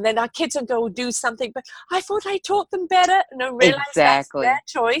 Mm-hmm. and then our kids will go do something, but I thought I taught them better. No, realize that's Exactly. their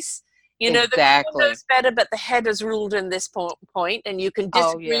choice. The core Exactly. knows better, but the head has ruled in this point, and you can Oh,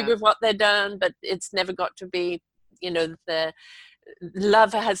 disagree yeah. with what they've done, but it's never got to be, the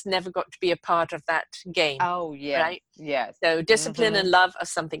love has never got to be a part of that game. Oh, yes. Right? Yes. So discipline Mm-hmm. and love are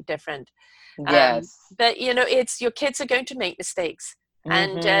something different. Yes. But, it's your kids are going to make mistakes.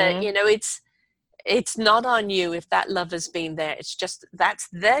 And, Mm-hmm. it's not on you if that love has been there. It's just that's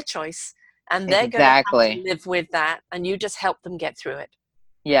their choice, and they're going to have to Exactly. live with that, and you just help them get through it.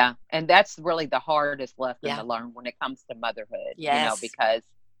 Yeah. And that's really the hardest lesson Yeah. to learn when it comes to motherhood, Yes. because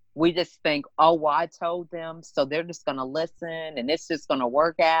we just think, oh, well, I told them, so they're just going to listen and it's just going to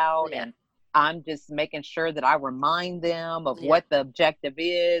work out. Yeah. And I'm just making sure that I remind them of Yeah. what the objective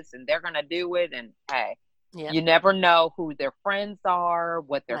is, and they're going to do it. And hey, Yeah. you never know who their friends are,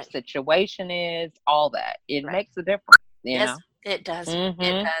 what their Right. situation is, all that. It Right. makes a difference, Yes, it does. It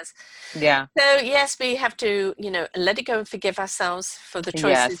Mm-hmm. does. Yeah. So yes, we have to, let it go and forgive ourselves for the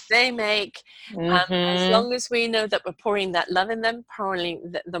choices Yes. they make. As Mm-hmm. long as we know that we're pouring that love in them,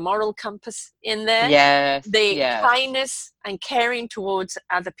 pouring the moral compass in there, Yes. the Yes. kindness and caring towards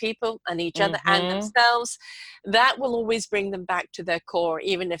other people and each other and Mm-hmm. themselves, that will always bring them back to their core,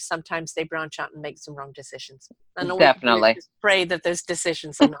 even if sometimes they branch out and make some wrong decisions. And all we can do is Definitely. just pray that those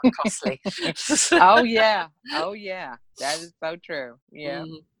decisions are not costly. Oh, yeah. Oh, yeah. That is so true. Yeah.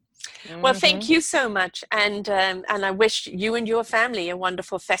 Mm. Well, thank Mm-hmm. you so much, and I wish you and your family a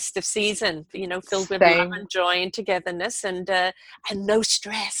wonderful festive season. Filled with love Same. and joy and togetherness, and no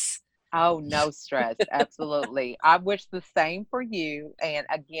stress. Oh, no stress. Absolutely. I wish the same for you. And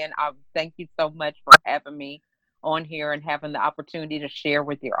again, I thank you so much for having me on here and having the opportunity to share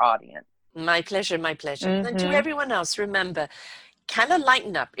with your audience. My pleasure, my pleasure. And to Mm-hmm. everyone else, remember, kind of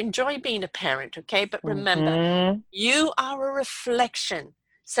lighten up, enjoy being a parent, okay? But remember, Mm-hmm. you are a reflection.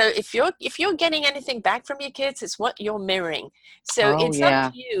 So if you're getting anything back from your kids, it's what you're mirroring. So Oh, it's up yeah.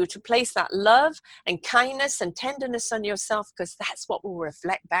 to you to place that love and kindness and tenderness on yourself, because that's what will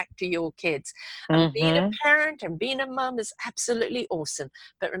reflect back to your kids. And being a Mm-hmm. parent and being a mom is absolutely awesome.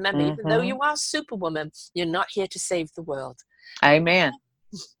 But remember, even though Mm-hmm. you are Superwoman, you're not here to save the world. Amen.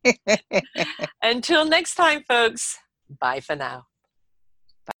 Until next time, folks, bye for now.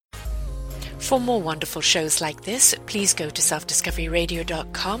 For more wonderful shows like this, please go to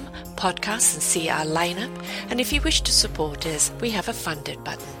selfdiscoveryradio.com, podcasts, and see our lineup. And if you wish to support us, we have a funded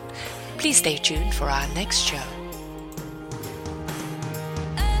button. Please stay tuned for our next show.